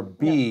 or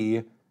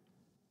B,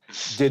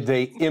 did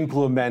they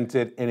implement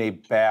it in a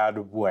bad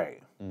way?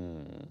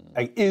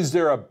 Like, is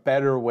there a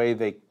better way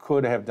they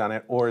could have done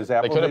it, or is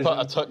Apple? They could have put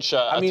a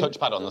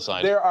touchpad on the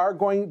side. There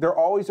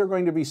always are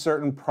going to be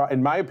certain,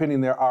 in my opinion,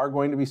 there are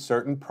going to be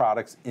certain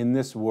products in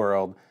this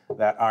world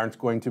that aren't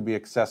going to be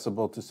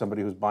accessible to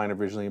somebody who's blind or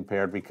visually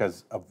impaired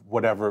because of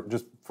whatever,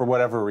 just for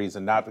whatever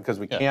reason, not because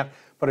we can't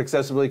put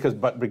accessibility,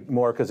 but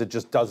more because it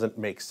just doesn't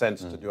make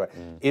sense to do it.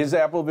 Is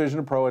Apple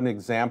Vision Pro an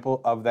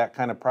example of that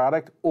kind of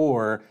product,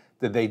 or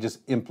did they just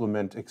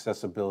implement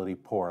accessibility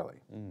poorly?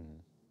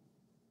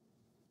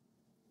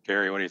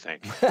 Gary, what do you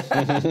think?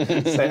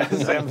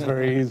 Sam's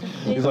very easy.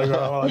 He's like,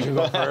 I'll let you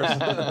go first.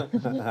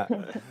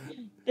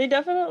 They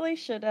definitely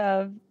should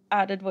have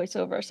added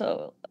voiceover.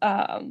 So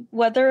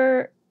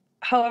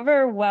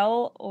however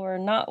well or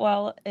not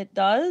well it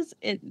does,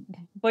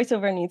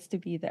 voiceover needs to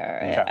be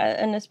there.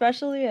 And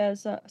especially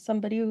as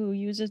somebody who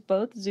uses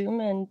both Zoom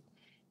and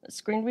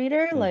screen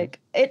reader, like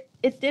it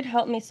did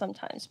help me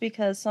sometimes,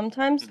 because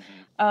sometimes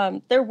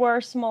there were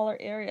smaller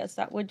areas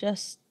that would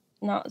just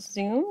not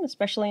zoom,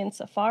 especially in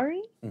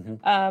Safari.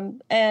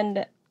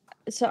 And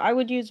so I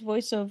would use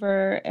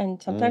voiceover,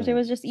 and sometimes it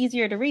was just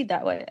easier to read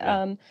that way.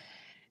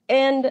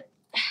 And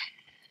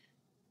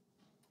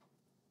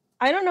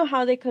I don't know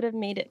how they could have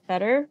made it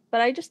better,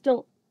 but I just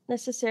don't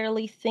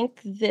necessarily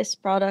think this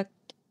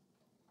product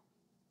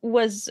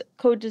was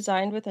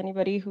co-designed with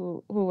anybody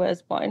who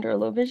was blind or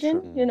low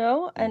vision,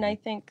 And I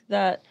think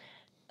that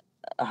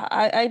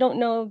I don't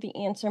know the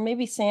answer.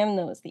 Maybe Sam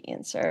knows the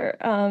answer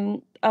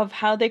of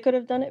how they could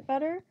have done it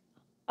better.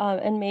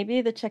 And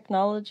maybe the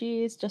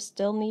technology just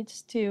still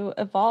needs to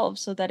evolve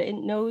so that it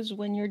knows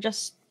when you're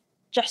just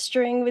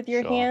gesturing with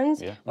your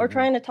hands or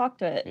trying to talk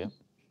to it.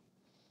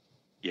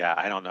 Yeah,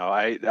 I don't know.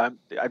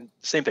 I'm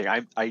same thing.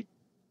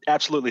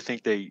 absolutely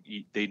think they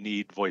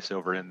need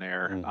voiceover in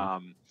there.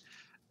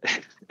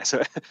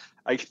 So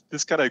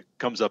this kind of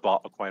comes up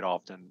quite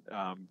often.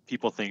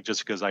 People think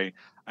just because I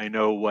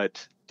know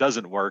what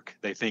doesn't work,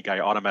 they think I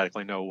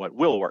automatically know what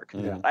will work.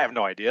 I have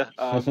no idea.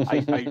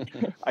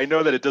 I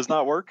know that it does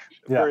not work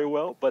very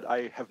well, but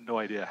I have no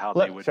idea how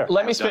they would.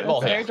 Let me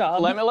spitball here.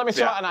 Let me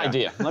throw out an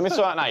idea. Let me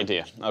throw out an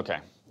idea. Okay.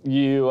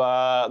 You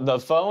the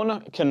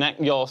phone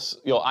your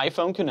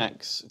iPhone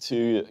connects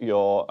to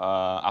your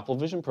Apple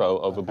Vision Pro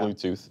over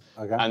Bluetooth,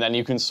 and then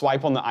you can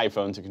swipe on the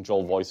iPhone to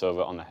control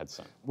voiceover on the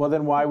headset. Well,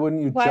 then why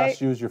wouldn't you just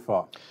use your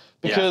phone?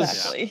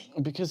 Because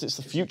it's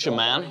the future,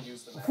 man.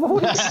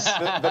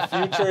 The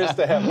future is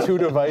to have two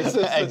devices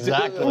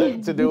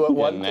to do it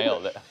one.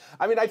 Nailed it.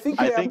 I mean, I think.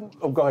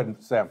 Oh, go ahead,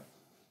 Sam.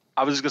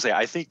 I was just gonna say,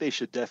 I think they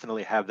should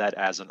definitely have that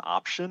as an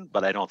option,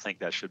 but I don't think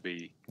that should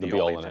be the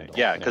only thing.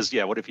 Yeah, because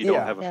what if you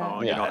don't have a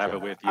phone, you don't have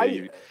it with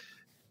you?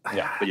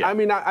 I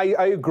mean, I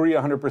agree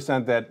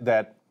 100%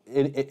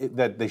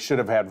 that they should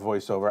have had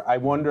voiceover. I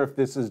wonder if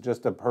this is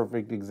just a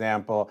perfect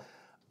example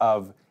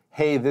of,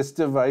 hey, this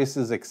device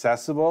is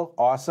accessible,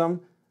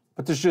 awesome,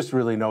 but there's just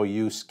really no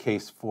use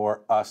case for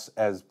us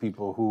as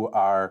people who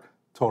are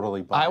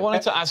totally blind. I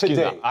wanted to ask you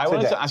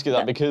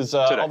that because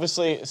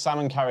obviously Sam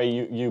and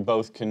Carrie, you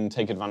both can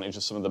take advantage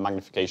of some of the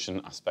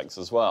magnification aspects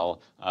as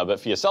well. But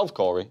for yourself,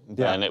 Corey,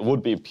 then it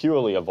would be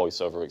purely a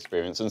voiceover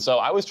experience. And so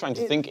I was trying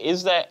to think: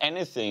 is there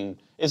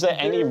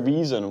any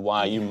reason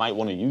why you might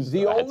want to use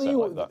the headset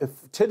like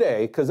that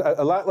today? Because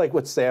a lot like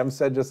what Sam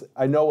said, just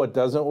I know what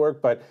doesn't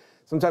work, but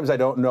sometimes I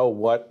don't know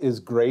what is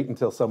great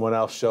until someone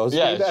else shows me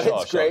that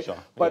it's great.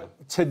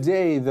 But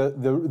today,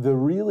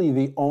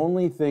 the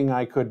only thing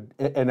I could,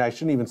 and I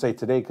shouldn't even say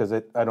today because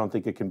I don't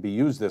think it can be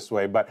used this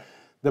way, but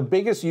the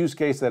biggest use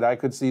case that I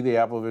could see the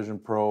Apple Vision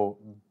Pro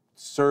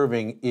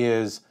serving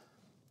is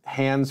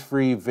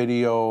hands-free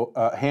video,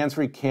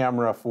 hands-free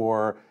camera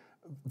for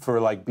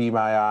like Be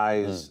My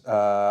Eyes,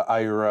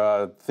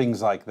 Ira,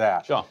 things like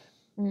that. Sure.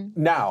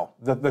 Now,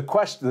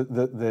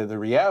 the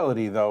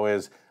reality though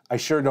is, I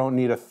sure don't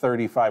need a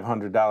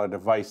 $3,500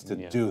 device to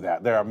do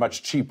that. There are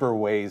much cheaper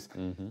ways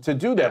to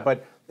do that.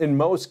 But in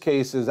most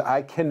cases,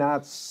 I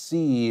can't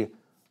see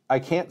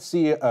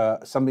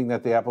something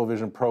that the Apple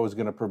Vision Pro is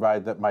going to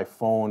provide that my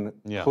phone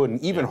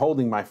couldn't. Even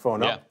holding my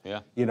phone up,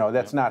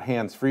 that's not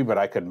hands-free, but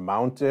I could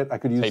mount it. I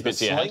could use the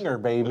slinger,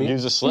 baby.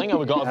 Use a slinger.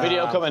 We've got a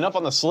video coming up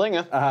on the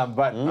slinger.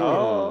 But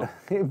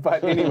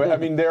anyway, I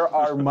mean, there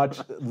are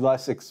much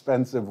less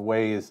expensive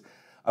ways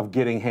of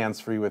getting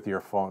hands-free with your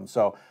phone.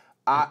 So.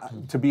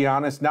 To be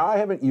honest, now I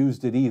haven't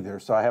used it either,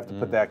 so I have to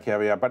put that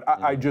caveat. But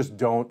I just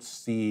don't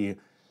see,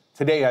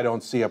 today I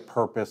don't see a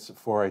purpose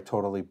for a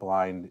totally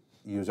blind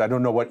user. I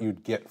don't know what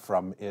you'd get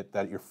from it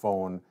that your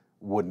phone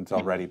wouldn't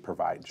already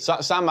provide you.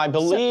 Sam, I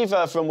believe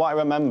from what I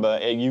remember,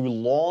 you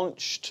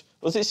launched,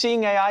 was it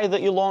Seeing AI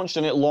that you launched,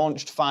 and it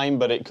launched fine,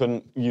 but it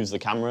couldn't use the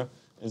camera?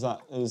 Is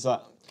that?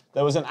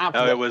 There was an app.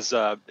 No, it was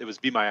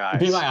Be My Eyes.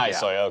 Be My Eyes.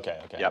 Sorry. Okay.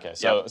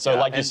 So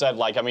like you said,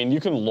 like I mean,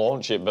 you can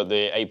launch it, but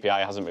the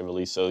API hasn't been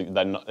released, so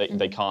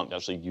they can't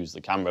actually use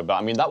the camera. But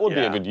I mean, that would be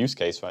a good use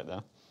case right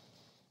there.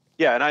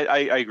 Yeah, and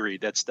I agree.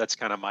 That's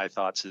kind of my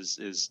thoughts.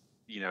 Is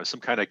some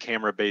kind of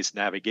camera-based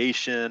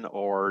navigation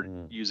or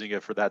using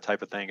it for that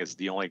type of thing is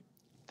the only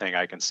thing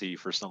I can see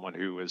for someone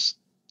who is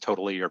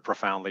totally or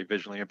profoundly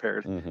visually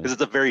impaired, because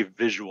it's a very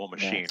visual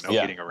machine. No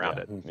getting around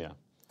it. Yeah.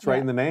 It's right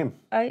in the name.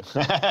 Right.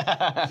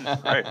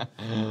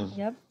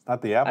 Yep.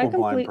 Not the Apple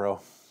Blind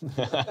Pro.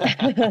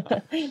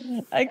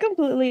 I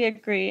completely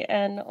agree.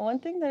 And one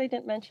thing that I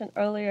didn't mention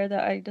earlier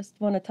that I just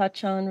want to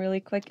touch on really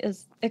quick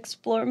is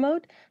explore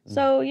mode.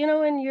 So,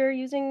 when you're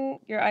using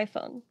your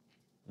iPhone,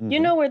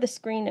 you know where the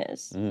screen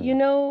is. You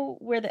know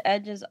where the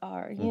edges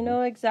are. You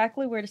know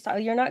exactly where to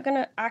start. You're not going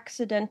to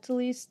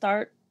accidentally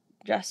start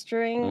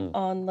gesturing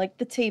on like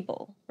the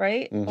table,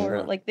 right?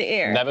 Or like the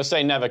air. Never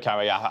say never,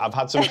 Carrie. I've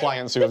had some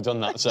clients who have done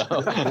that, so.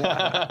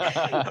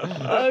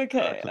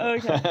 Okay.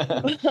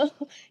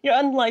 You're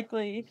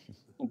unlikely.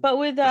 But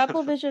with the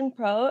Apple Vision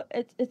Pro,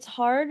 it's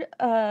hard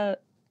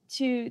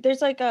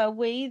there's like a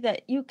way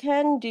that you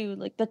can do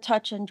like the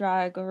touch and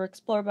drag or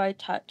explore by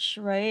touch,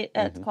 right?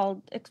 It's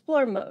called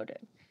explore mode.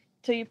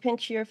 So you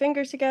pinch your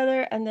fingers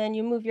together and then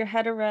you move your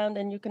head around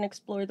and you can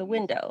explore the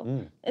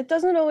window. It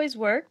doesn't always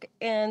work,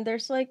 and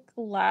there's like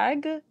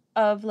lag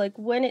of like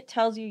when it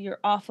tells you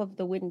you're off of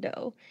the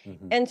window.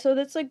 And so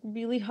that's like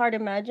really hard.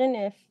 Imagine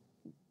if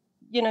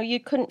you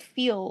couldn't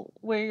feel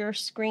where your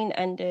screen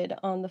ended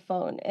on the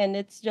phone, and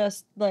it's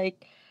just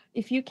like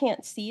if you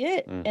can't see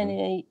it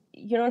and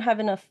you don't have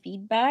enough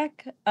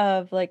feedback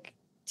of like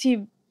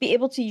to be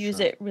able to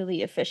use it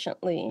really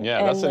efficiently. Yeah,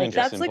 and that's an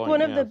interesting that's like point,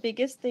 one of the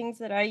biggest things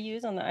that I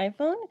use on the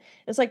iPhone.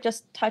 It's like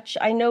just touch.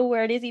 I know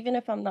where it is even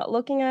if I'm not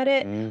looking at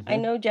it. I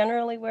know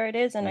generally where it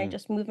is, and I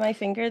just move my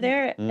finger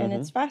there, and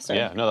it's faster.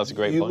 Yeah, no, that's a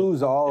great point. You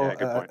lose all.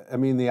 Good point. I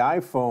mean, the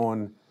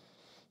iPhone,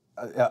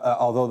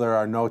 although there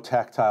are no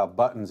tactile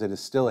buttons, it is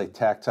still a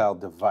tactile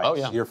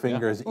device. Your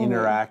finger is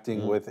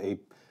interacting with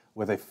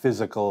a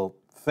physical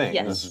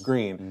thing, the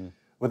screen.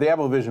 with the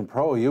Apple Vision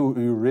Pro, you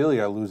really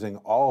are losing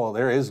all.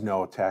 There is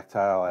no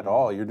tactile at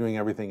all. You're doing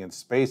everything in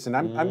space, and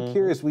I'm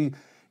curious. We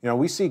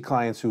see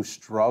clients who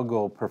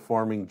struggle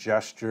performing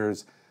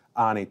gestures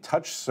on a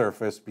touch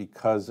surface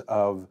because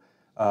of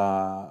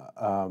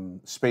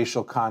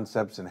spatial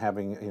concepts and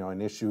having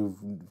an issue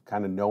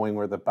kind of knowing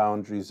where the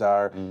boundaries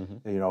are.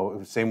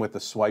 Same with the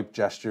swipe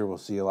gesture. We'll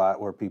see a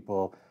lot where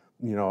people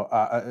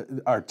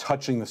are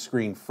touching the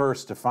screen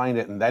first to find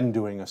it and then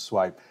doing a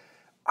swipe.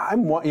 I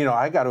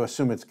got to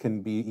assume it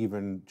can be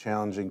even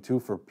challenging too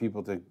for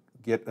people to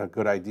get a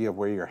good idea of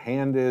where your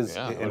hand is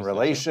in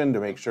relation to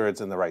make sure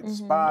it's in the right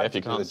spot. If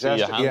you can't see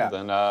your hand,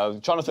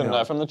 then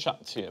Jonathan from the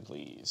chat here,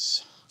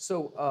 please.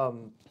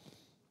 So,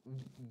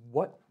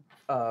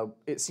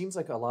 it seems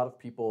like a lot of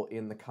people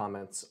in the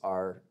comments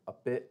are a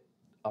bit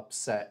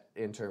upset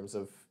in terms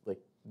of like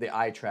the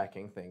eye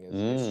tracking thing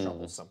is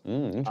troublesome.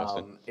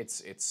 Interesting.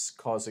 It's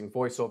causing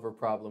voiceover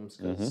problems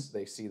because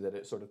they see that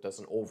it sort of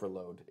doesn't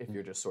overload if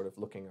you're just sort of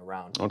looking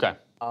around. Okay.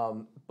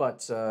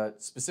 But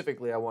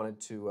specifically, I wanted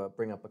to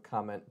bring up a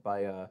comment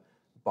by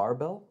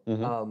Barbell,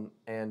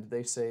 and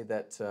they say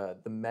that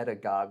the Meta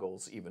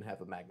goggles even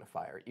have a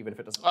magnifier, even if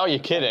it doesn't. Oh, you're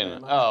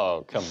kidding!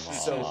 Oh, come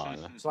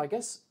on. So I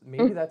guess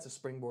maybe that's a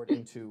springboard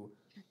into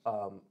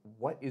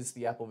what is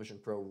the Apple Vision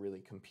Pro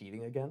really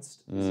competing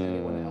against? Is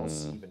anyone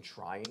else even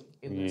trying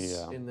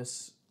in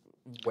this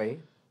way?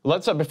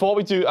 Let's before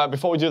we do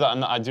that,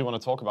 and I do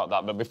want to talk about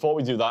that. But before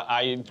we do that,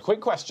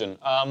 quick question: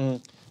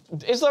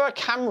 is there a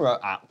camera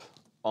app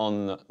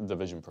on the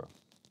Vision Pro?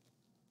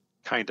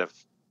 Kind of.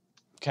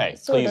 Okay,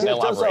 Sort please of.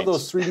 It does all elaborate.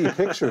 those 3D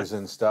pictures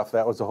and stuff.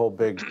 That was a whole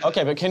big.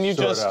 Okay, but can you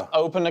just sorta.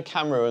 open a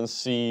camera and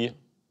see?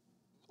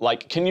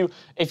 Like, can you,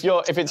 if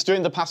it's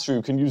doing the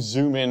pass-through, can you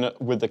zoom in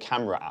with the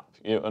camera app?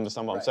 You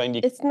understand what I'm saying?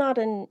 It's not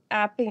an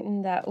app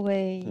in that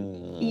way.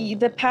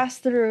 The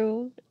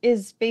pass-through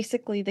is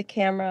basically the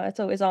camera. It's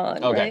always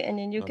on, right? And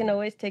then you can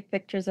always take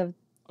pictures of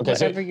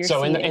whatever you're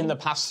so seeing. in the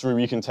pass-through,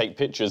 you can take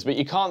pictures, but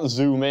you can't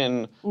zoom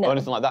in or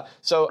anything like that.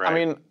 So, I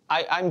mean,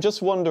 I'm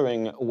just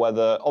wondering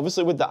whether,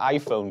 obviously with the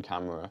iPhone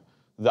camera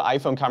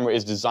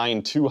is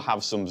designed to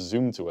have some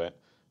zoom to it.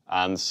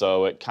 And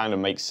so it kind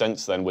of makes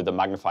sense then with the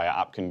Magnifier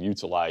app can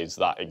utilize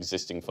that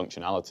existing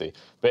functionality.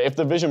 But if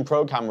the Vision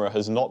Pro camera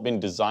has not been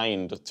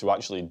designed to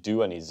actually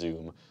do any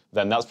zoom,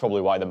 then that's probably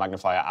why the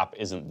Magnifier app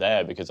isn't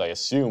there, because I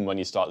assume when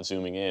you start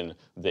zooming in,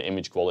 the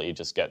image quality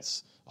just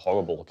gets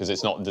horrible because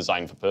it's not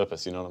designed for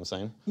purpose, you know what I'm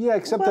saying? Yeah,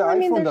 except the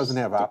iPhone doesn't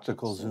have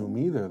optical zoom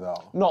either,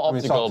 though. Not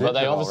optical, but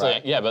they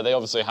obviously, right? But they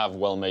obviously have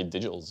well-made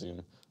digital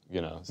zoom.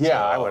 So,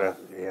 Yeah, I would have.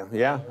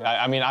 Yeah.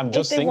 I mean, I'm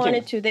just if they thinking.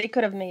 wanted to, they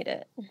could have made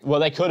it. Well,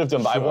 they could have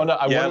done, but I wonder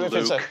if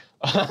it's Luke.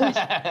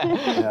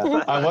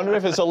 I wonder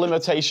if it's a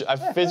limitation,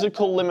 a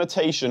physical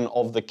limitation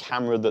of the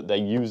camera that they're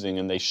using,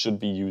 and they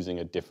should be using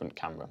a different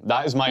camera.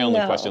 That is my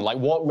only question. Like,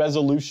 what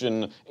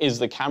resolution is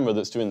the camera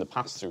that's doing the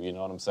pass-through? You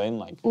know what I'm saying?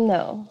 Like.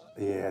 No.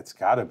 Yeah, it's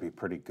got to be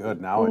pretty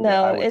good nowadays.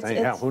 No, I would think.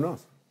 Yeah, who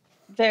knows?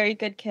 Very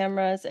good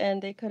cameras,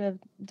 and they could have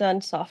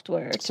done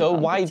software. So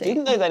why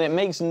didn't they then? It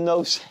makes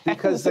no sense.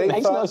 Because they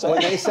thought,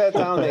 when they sat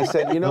down, they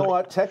said, you know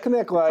what, Tech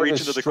Connect Live Preach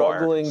is to the choir.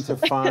 struggling to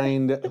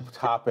find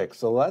topics,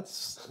 so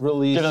let's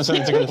release Give them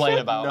something to complain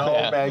about.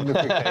 no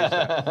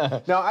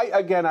magnification. Now,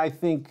 I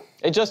think...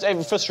 It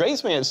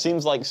frustrates me. It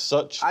seems like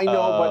such I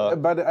know,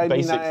 but I mean,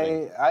 basic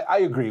thing.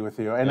 I agree with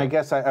you. And I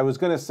guess I was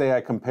going to say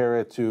I compare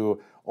it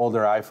to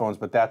older iPhones,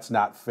 but that's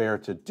not fair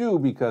to do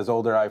because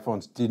older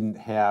iPhones didn't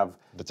have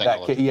the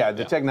technology.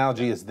 The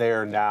technology is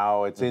there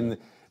now. It's in,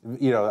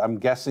 I'm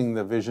guessing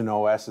the Vision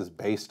OS is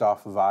based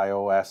off of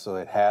iOS, so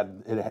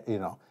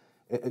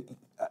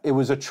it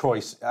was a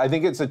choice. I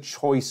think it's a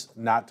choice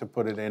not to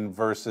put it in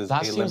versus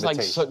That a seems limitation.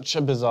 like such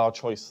a bizarre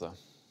choice, though.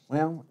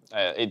 Well,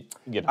 I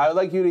would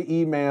like you to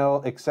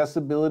email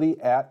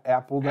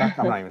accessibility@apple.com.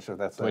 I'm not even sure if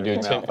that's the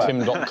email.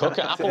 Tim.cook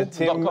at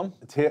apple.com?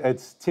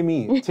 It's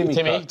Timmy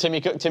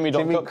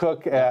Timmy.cook.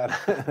 Cook at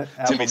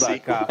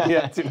apple.com.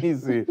 Yeah, Timmy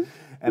C.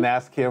 And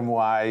ask him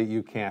why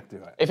you can't do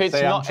it.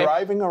 I'm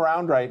driving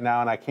around right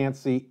now and I can't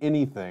see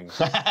anything.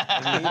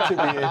 I need to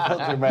be able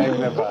to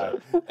magnify.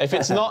 If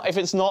it's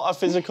not a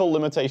physical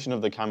limitation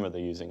of the camera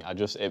they're using, it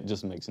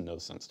just makes no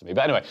sense to me.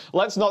 But anyway,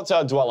 let's not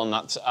dwell on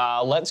that.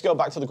 Let's go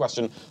back to the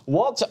question: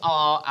 what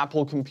are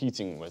Apple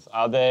competing with?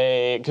 Are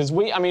they? Because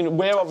we're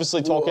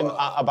obviously talking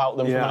about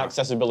them from an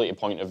accessibility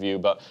point of view,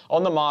 but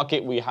on the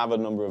market we have a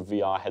number of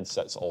VR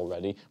headsets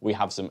already. We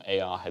have some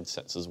AR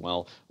headsets as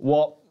well.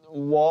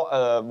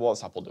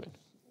 What's Apple doing?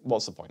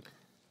 What's the point?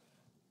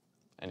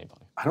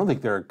 Anybody? I don't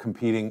think they're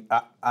competing.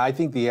 I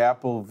think the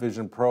Apple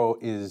Vision Pro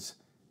is.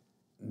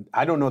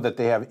 I don't know that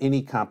they have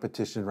any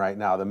competition right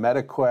now. The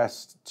Meta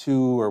Quest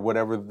 2 or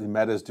whatever the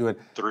Meta is doing.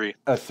 3.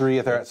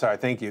 3. Sorry,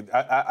 thank you.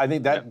 I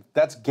think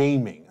that's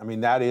gaming. I mean,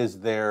 that is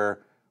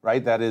their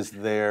That is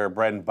their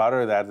bread and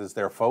butter. That is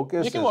their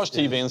focus. You can watch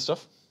TV and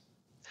stuff.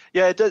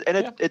 Yeah, it does, and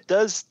it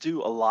does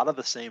do a lot of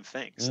the same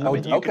things. I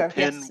mean, you can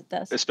pin, yes, it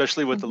does.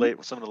 especially with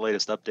some of the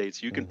latest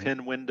updates. You can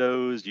pin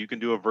windows. You can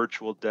do a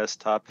virtual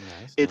desktop.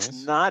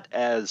 It's not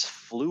as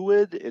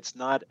fluid. It's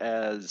not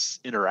as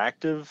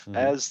interactive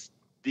as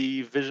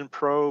the Vision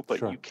Pro, but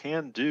Sure. you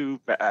can do,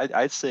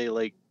 I'd say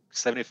like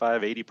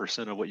 75,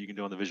 80% of what you can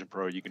do on the Vision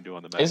Pro, you can do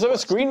on the Meta Is there a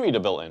Quest. screen reader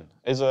built in?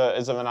 Is there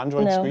an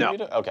Android No. screen No.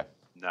 reader? Okay.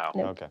 No.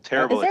 Okay.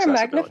 Terrible Is there a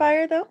accessibility.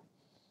 magnifier though?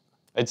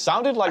 It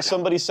sounded like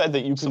somebody said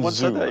that you can Someone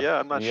zoom. said that, yeah,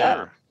 I'm not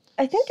sure.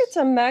 I think it's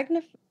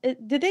a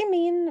Did they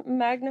mean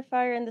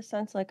magnifier in the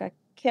sense like a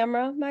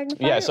camera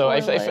magnifier? Yeah, so or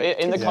if like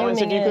in the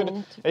comments,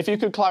 zooming if you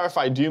could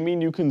clarify, do you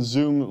mean you can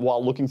zoom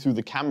while looking through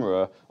the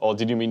camera, or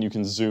did you mean you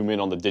can zoom in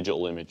on the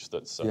digital image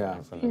that's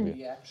in front of you?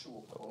 The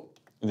actual quote.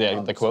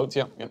 The quote,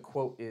 yeah. The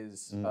quote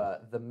is,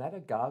 the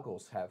Meta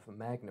goggles have a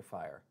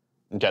magnifier.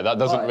 Okay, that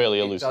doesn't but really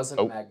it elucidate.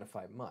 doesn't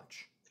magnify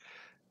much.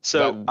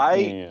 So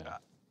yeah.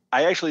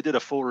 I actually did a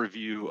full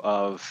review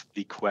of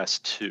the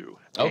Quest 2.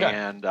 Okay.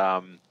 And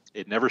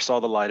it never saw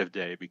the light of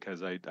day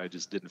because I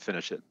just didn't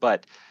finish it.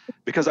 But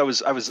because I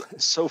was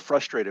so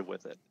frustrated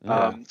with it.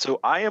 So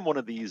I am one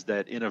of these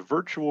that in a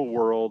virtual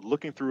world,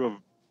 looking through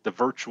the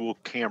virtual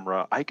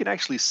camera, I can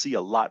actually see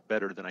a lot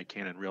better than I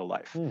can in real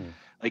life.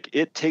 Like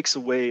it takes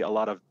away a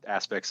lot of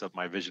aspects of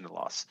my vision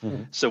loss.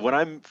 So when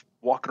I'm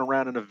walking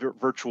around in a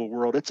virtual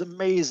world, it's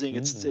amazing.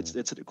 It's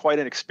quite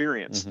an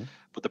experience.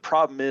 But the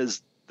problem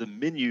is the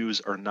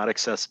menus are not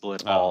accessible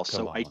at all.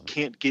 So I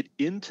can't get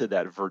into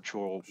that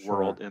virtual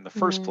world in the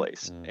first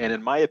place. And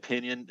in my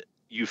opinion,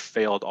 you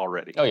failed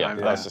already. Oh yeah,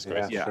 that's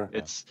disgraceful. Yeah, sure.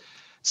 it's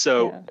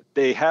so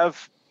they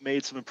have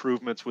made some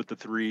improvements with the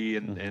 3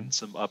 and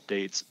some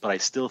updates, but I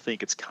still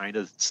think it's kind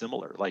of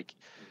similar. Like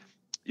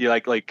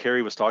like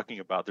Carrie was talking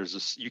about, there's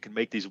this, you can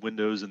make these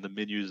windows and the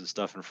menus and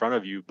stuff in front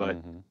of you, but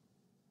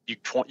you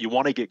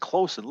want to get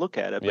close and look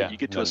at it, but you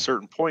get to a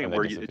certain point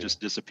where it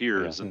just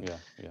disappears, and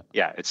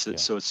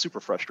so it's super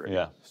frustrating.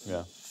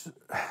 Yeah.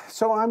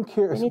 So I'm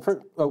curious.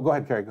 Go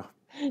ahead, Carrie. Go.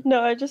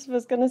 No, I just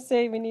was gonna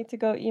say we need to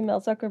go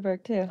email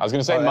Zuckerberg too. I was going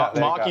to say there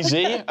you Marky go.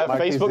 Z at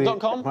Marky Z,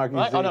 facebook.com. Marky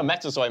Right? Z. Oh no,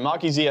 Meta, sorry.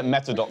 Marky Z at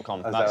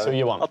meta.com. That's who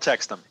you I'll want.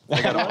 text them.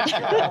 I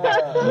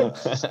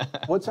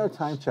got What's our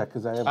time check?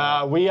 Because I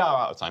have. We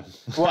are out of time.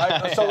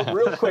 Well, so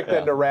real quick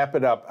then to wrap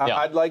it up, Yeah.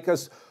 I'd like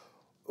us.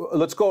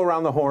 Let's go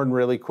around the horn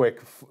really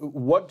quick.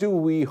 What do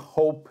we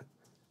hope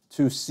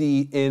to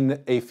see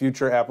in a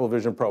future Apple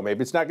Vision Pro?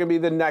 Maybe it's not going to be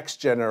the next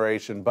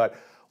generation, but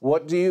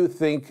what do you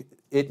think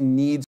it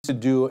needs to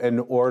do in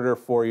order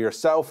for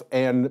yourself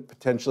and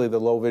potentially the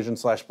low vision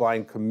 /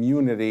 blind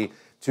community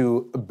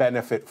to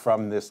benefit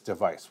from this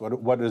device?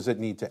 What does it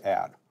need to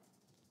add?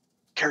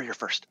 Carrie, you're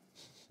first.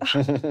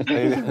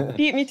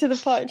 Beat me to the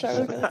punch. I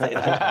was gonna say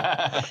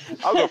that.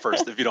 I'll go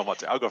first if you don't want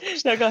to. I'll go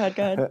first. No, go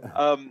ahead.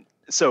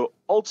 So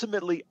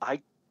ultimately,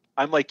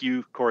 I'm like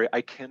you, Corey.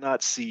 I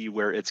cannot see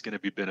where it's going to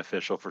be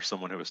beneficial for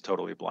someone who is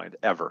totally blind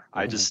ever.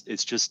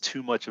 It's just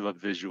too much of a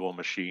visual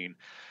machine.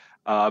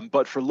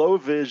 But for low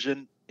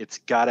vision, it's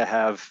got to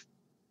have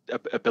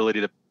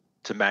ability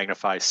to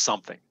magnify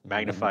something,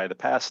 magnify the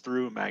pass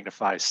through,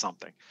 magnify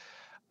something.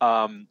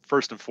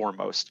 First and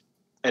foremost,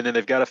 and then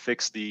they've got to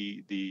fix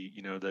the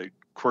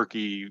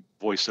quirky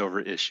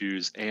voiceover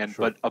issues,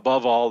 but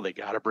above all, they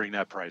got to bring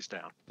that price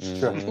down.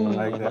 Sure,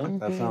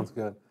 that sounds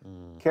good.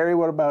 Carrie,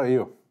 what about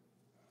you?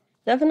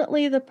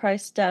 Definitely the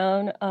price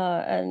down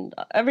and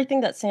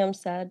everything that Sam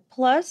said.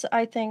 Plus,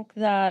 I think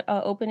that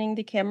opening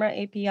the camera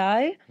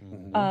API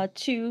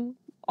to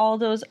all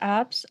those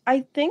apps,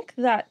 I think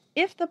that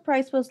if the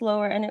price was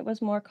lower and it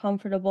was more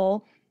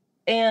comfortable,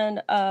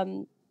 and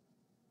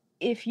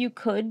if you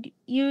could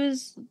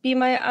use Be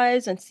My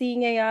Eyes and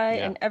Seeing AI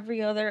and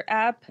every other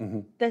app,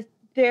 that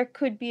there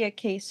could be a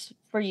case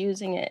for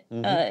using it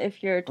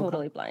if you're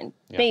totally blind.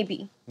 Yeah.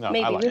 Maybe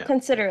we'll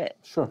consider it.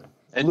 Sure.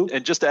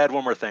 And just to add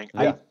one more thing,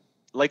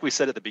 like we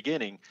said at the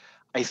beginning,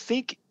 I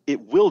think it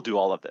will do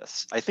all of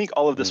this. I think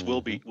all of this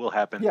will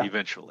happen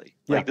eventually.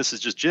 Like this is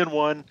just Gen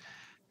 1,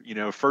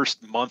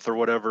 first month or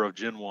whatever of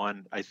Gen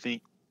 1. I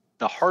think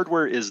the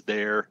hardware is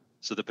there.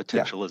 So the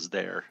potential is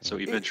there. So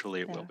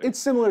eventually it will be. It's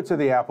similar to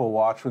the Apple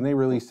Watch. When they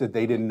released it,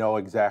 they didn't know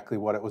exactly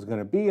what it was going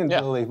to be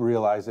until they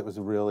realized it was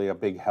really a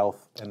big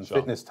health and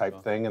fitness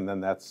type thing, and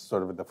then that's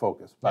sort of the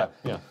focus. But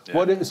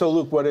so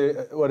Luke, what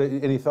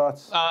any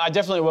thoughts? I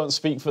definitely won't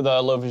speak for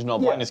the low vision or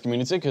blindness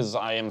community because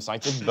I am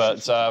sighted.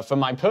 But from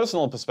my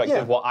personal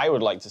perspective, what I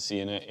would like to see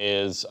in it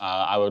is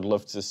I would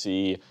love to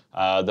see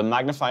the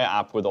Magnifier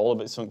app with all of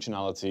its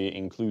functionality,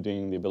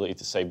 including the ability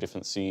to save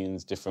different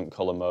scenes, different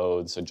color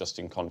modes,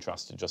 adjusting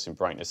contrast, adjusting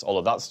brightness, all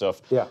of that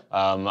stuff.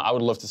 I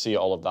would love to see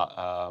all of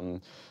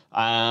that.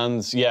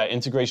 And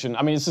integration.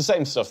 I mean, it's the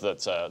same stuff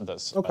that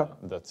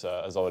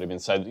has already been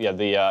said. Yeah,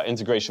 the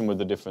integration with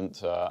the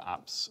different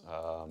apps,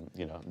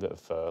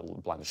 for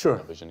blindness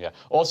and vision. Yeah.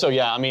 Also,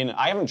 I mean,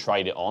 I haven't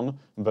tried it on,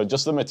 but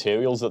just the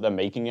materials that they're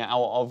making it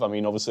out of. I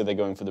mean, obviously they're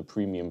going for the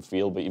premium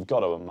feel, but you've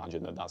got to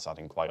imagine that that's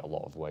adding quite a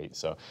lot of weight.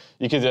 So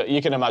you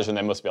can imagine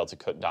they must be able to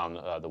cut down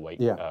the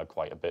weight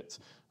quite a bit.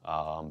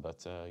 I'm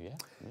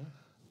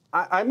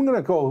going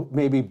to go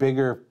maybe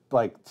bigger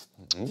like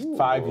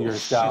 5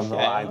 years down the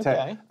line.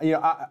 Okay. You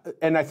know,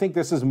 and I think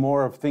this is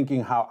more of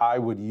thinking how I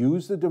would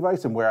use the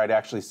device and where I'd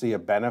actually see a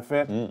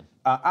benefit.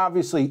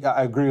 Obviously,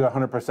 I agree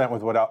 100%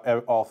 with what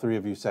all three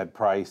of you said,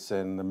 price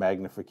and the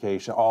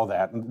magnification, all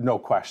that, no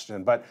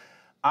question. But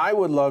I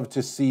would love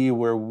to see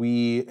where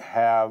we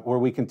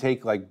can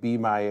take like Be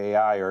My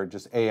AI or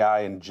just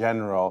AI in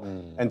general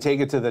and take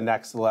it to the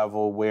next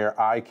level where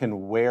I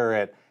can wear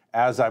it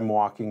as I'm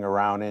walking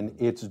around and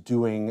it's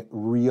doing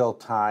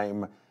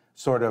real-time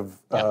sort of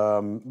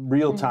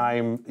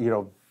real-time, you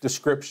know,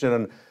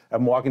 description.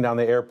 I'm walking down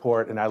the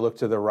airport and I look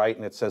to the right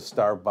and it says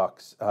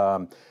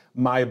Starbucks.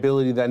 My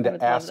ability then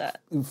to ask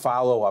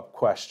follow-up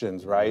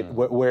questions, right?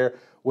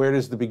 Where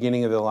does the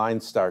beginning of the line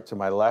start? To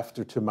my left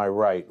or to my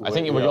right? I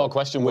think your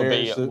question would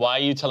be, why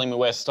are you telling me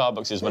where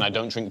Starbucks is when I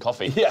don't drink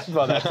coffee? Yeah,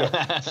 well, that's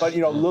right. But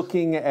you know,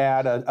 looking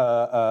at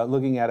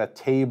a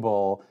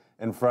table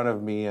in front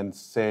of me and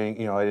saying,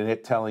 you know, and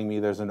it telling me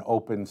there's an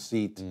open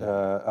seat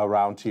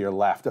around to your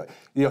left.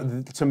 You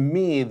know, to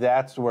me,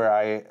 that's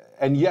where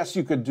and yes,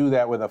 you could do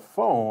that with a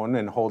phone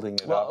and holding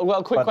it up.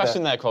 Well, quick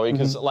question there, Corey,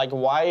 because like,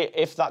 why,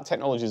 if that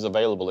technology is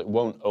available, it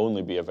won't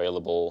only be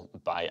available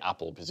by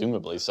Apple,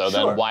 presumably. So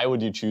then, why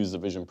would you choose the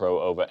Vision Pro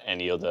over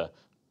any other,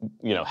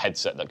 you know,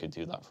 headset that could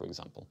do that, for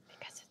example?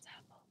 Because it's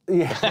Apple.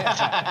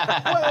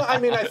 Yeah. Well, I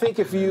mean, I think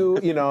if you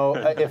know,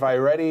 if I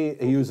already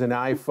use an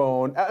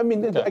iPhone, I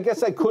mean, I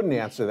guess I couldn't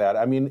answer that.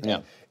 I mean,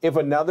 if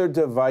another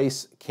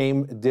device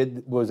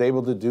was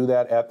able to do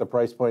that at the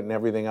price point and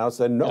everything else,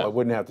 then no, it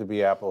wouldn't have to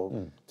be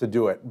Apple to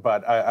do it.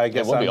 But I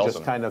guess I'm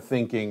just kind of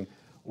thinking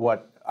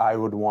what I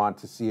would want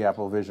to see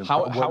Apple Vision.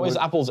 How is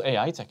Apple's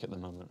AI tech at the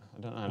moment?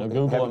 I don't know.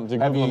 Google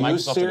have you and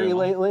used Microsoft Siri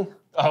lately?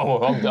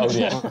 Oh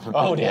dear.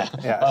 Oh dear.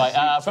 Yeah. All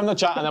right, from the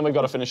chat, and then we've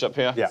got to finish up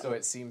here. Yeah. So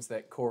it seems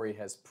that Corey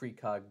has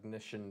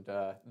precognitioned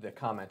the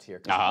comment here,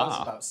 because it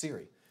was about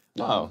Siri.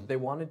 They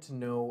wanted to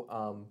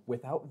know,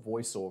 without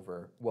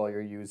voiceover while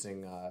you're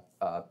using the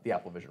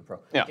Apple Vision Pro,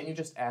 can you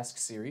just ask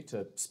Siri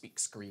to speak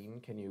screen?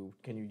 Can you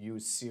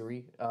use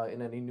Siri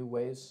in any new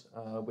ways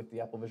with the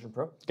Apple Vision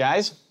Pro?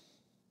 Guys?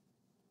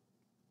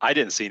 I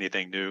didn't see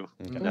anything new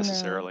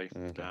necessarily.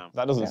 No.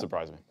 That doesn't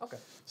surprise me. Okay.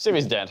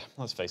 Siri's dead,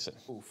 let's face it.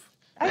 Oof.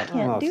 I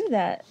can't do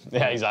that.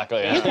 Yeah,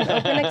 exactly. You can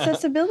open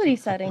accessibility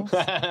settings.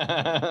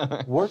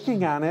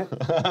 Working on it.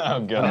 Oh,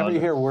 God. Whenever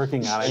you hear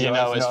working on it, You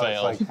know it's it's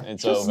failed. like,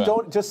 It's just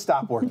over. just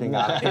stop working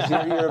on it. 'Cause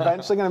you're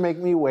eventually going to make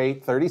me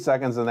wait 30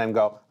 seconds and then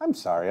go, I'm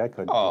sorry, I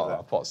couldn't do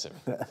that. Poor Siri.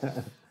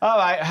 All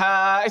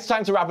right, it's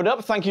time to wrap it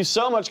up. Thank you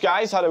so much,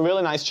 guys. Had a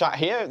really nice chat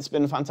here. It's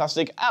been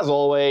fantastic, as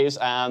always.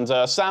 And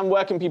Sam,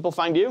 where can people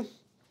find you?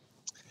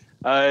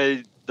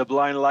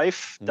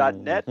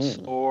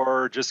 theblindlife.net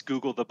or just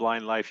Google The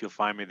Blind Life. You'll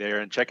find me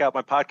there. And check out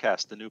my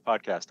podcast, the new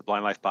podcast, The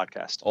Blind Life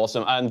Podcast.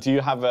 Awesome. And do you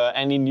have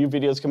any new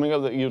videos coming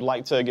up that you'd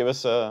like to give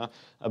us a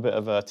bit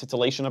of a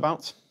titillation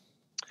about?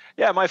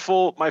 Yeah, my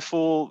full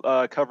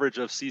coverage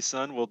of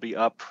CSUN will be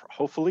up,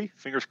 hopefully,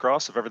 fingers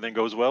crossed, if everything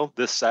goes well,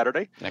 this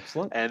Saturday.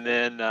 Excellent. And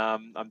then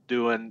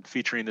I'm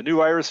featuring the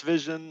new Iris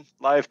Vision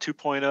Live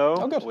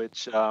 2.0,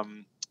 which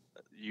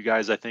you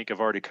guys, I think,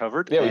 have already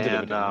covered. Yeah, we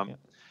did.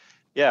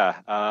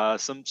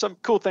 Some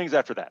cool things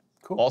after that.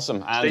 Cool.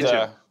 Awesome. Stay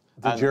tuned.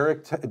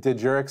 Did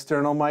your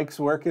external mics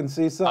work in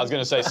CSUN? I was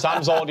going to say,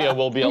 Sam's audio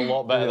will be a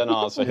lot better than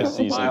ours for his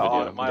season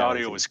video. My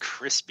audio was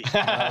crispy.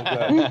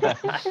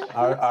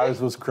 Ours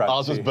was crunchy.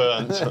 Ours was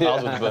burnt.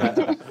 Ours was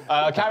burnt.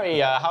 Carrie,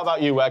 how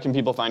about you? Where can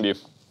people find you?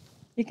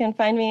 You can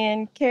find me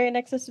in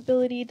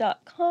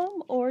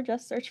carryonaccessibility.com or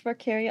just search for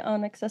Carrie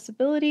on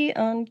Accessibility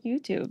on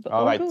YouTube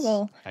or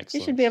Google. Excellent.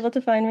 You should be able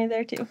to find me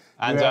there too.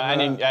 And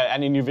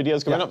any new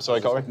videos coming up? Sorry,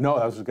 Corey. No,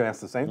 I was just going to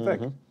ask the same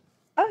thing.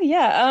 Oh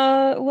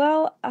yeah,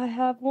 well, I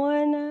have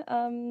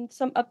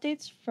some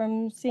updates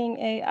from Seeing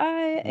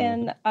AI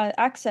and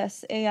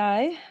Access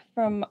AI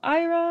from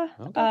Ira,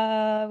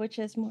 which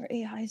is more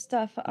AI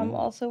stuff. I'm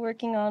also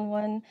working on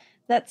one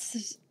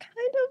that's kind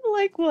of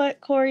like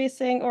what Corey is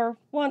saying or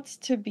wants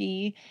to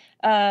be.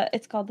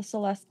 It's called the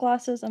Celeste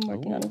Glasses. I'm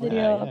working on a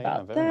video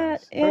about that,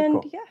 nice.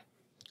 and cool.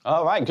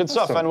 All right, good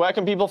stuff. And where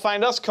can people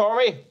find us,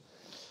 Corey?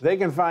 They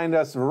can find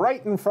us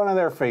right in front of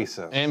their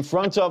faces. In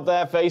front of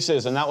their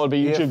faces, and that would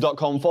be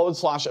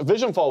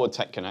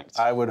youtube.com/VisionForwardTechConnect.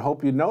 I would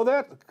hope you know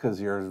that because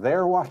you're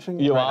there watching.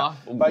 You are.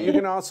 Now. But you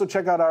can also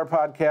check out our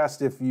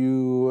podcast. If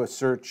you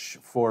search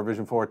for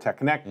Vision Forward Tech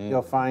Connect,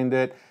 you'll find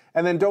it.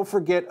 And then don't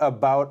forget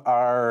about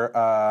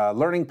our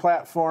learning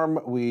platform,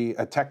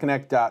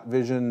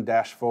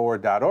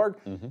 techconnect.vision-forward.org.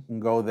 You can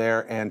go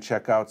there and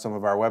check out some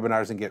of our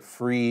webinars and get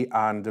free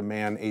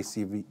on-demand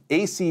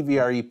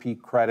ACVREP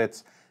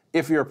credits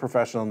if you're a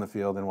professional in the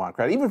field and want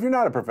credit. Even if you're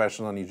not a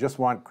professional and you just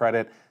want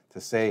credit to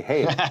say,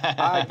 hey,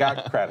 I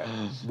got credit.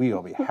 We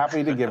will be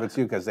happy to give it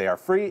to you because they are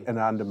free and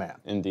on demand.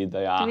 Indeed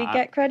they are. do we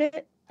get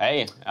credit?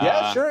 Hey.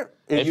 Yeah, sure.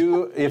 If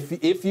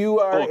you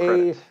are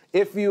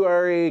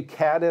a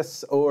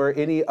Caddis or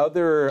any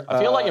other, I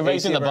feel like you're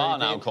raising the bar ACVREP,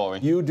 now, Corey.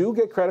 You do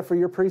get credit for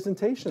your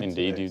presentation.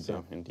 Indeed today, you do.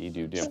 so. Indeed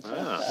you do.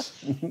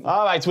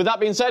 All right, with that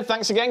being said,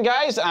 thanks again,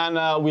 guys,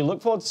 and we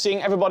look forward to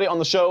seeing everybody on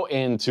the show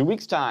in 2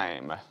 weeks'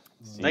 time.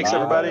 Thanks,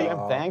 everybody.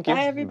 Thank you.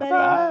 Bye, everybody.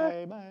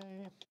 Bye. Bye.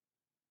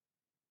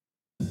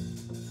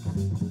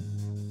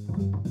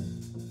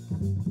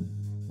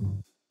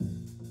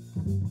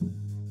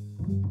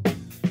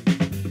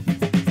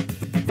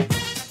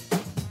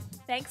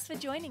 Thanks for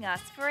joining us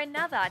for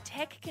another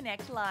Tech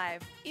Connect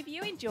Live. If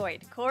you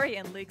enjoyed Corey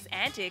and Luke's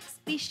antics,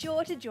 be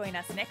sure to join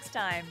us next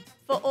time.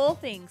 For all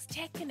things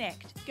Tech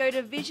Connect, go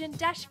to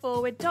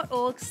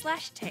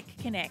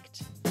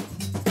vision-forward.org/techconnect.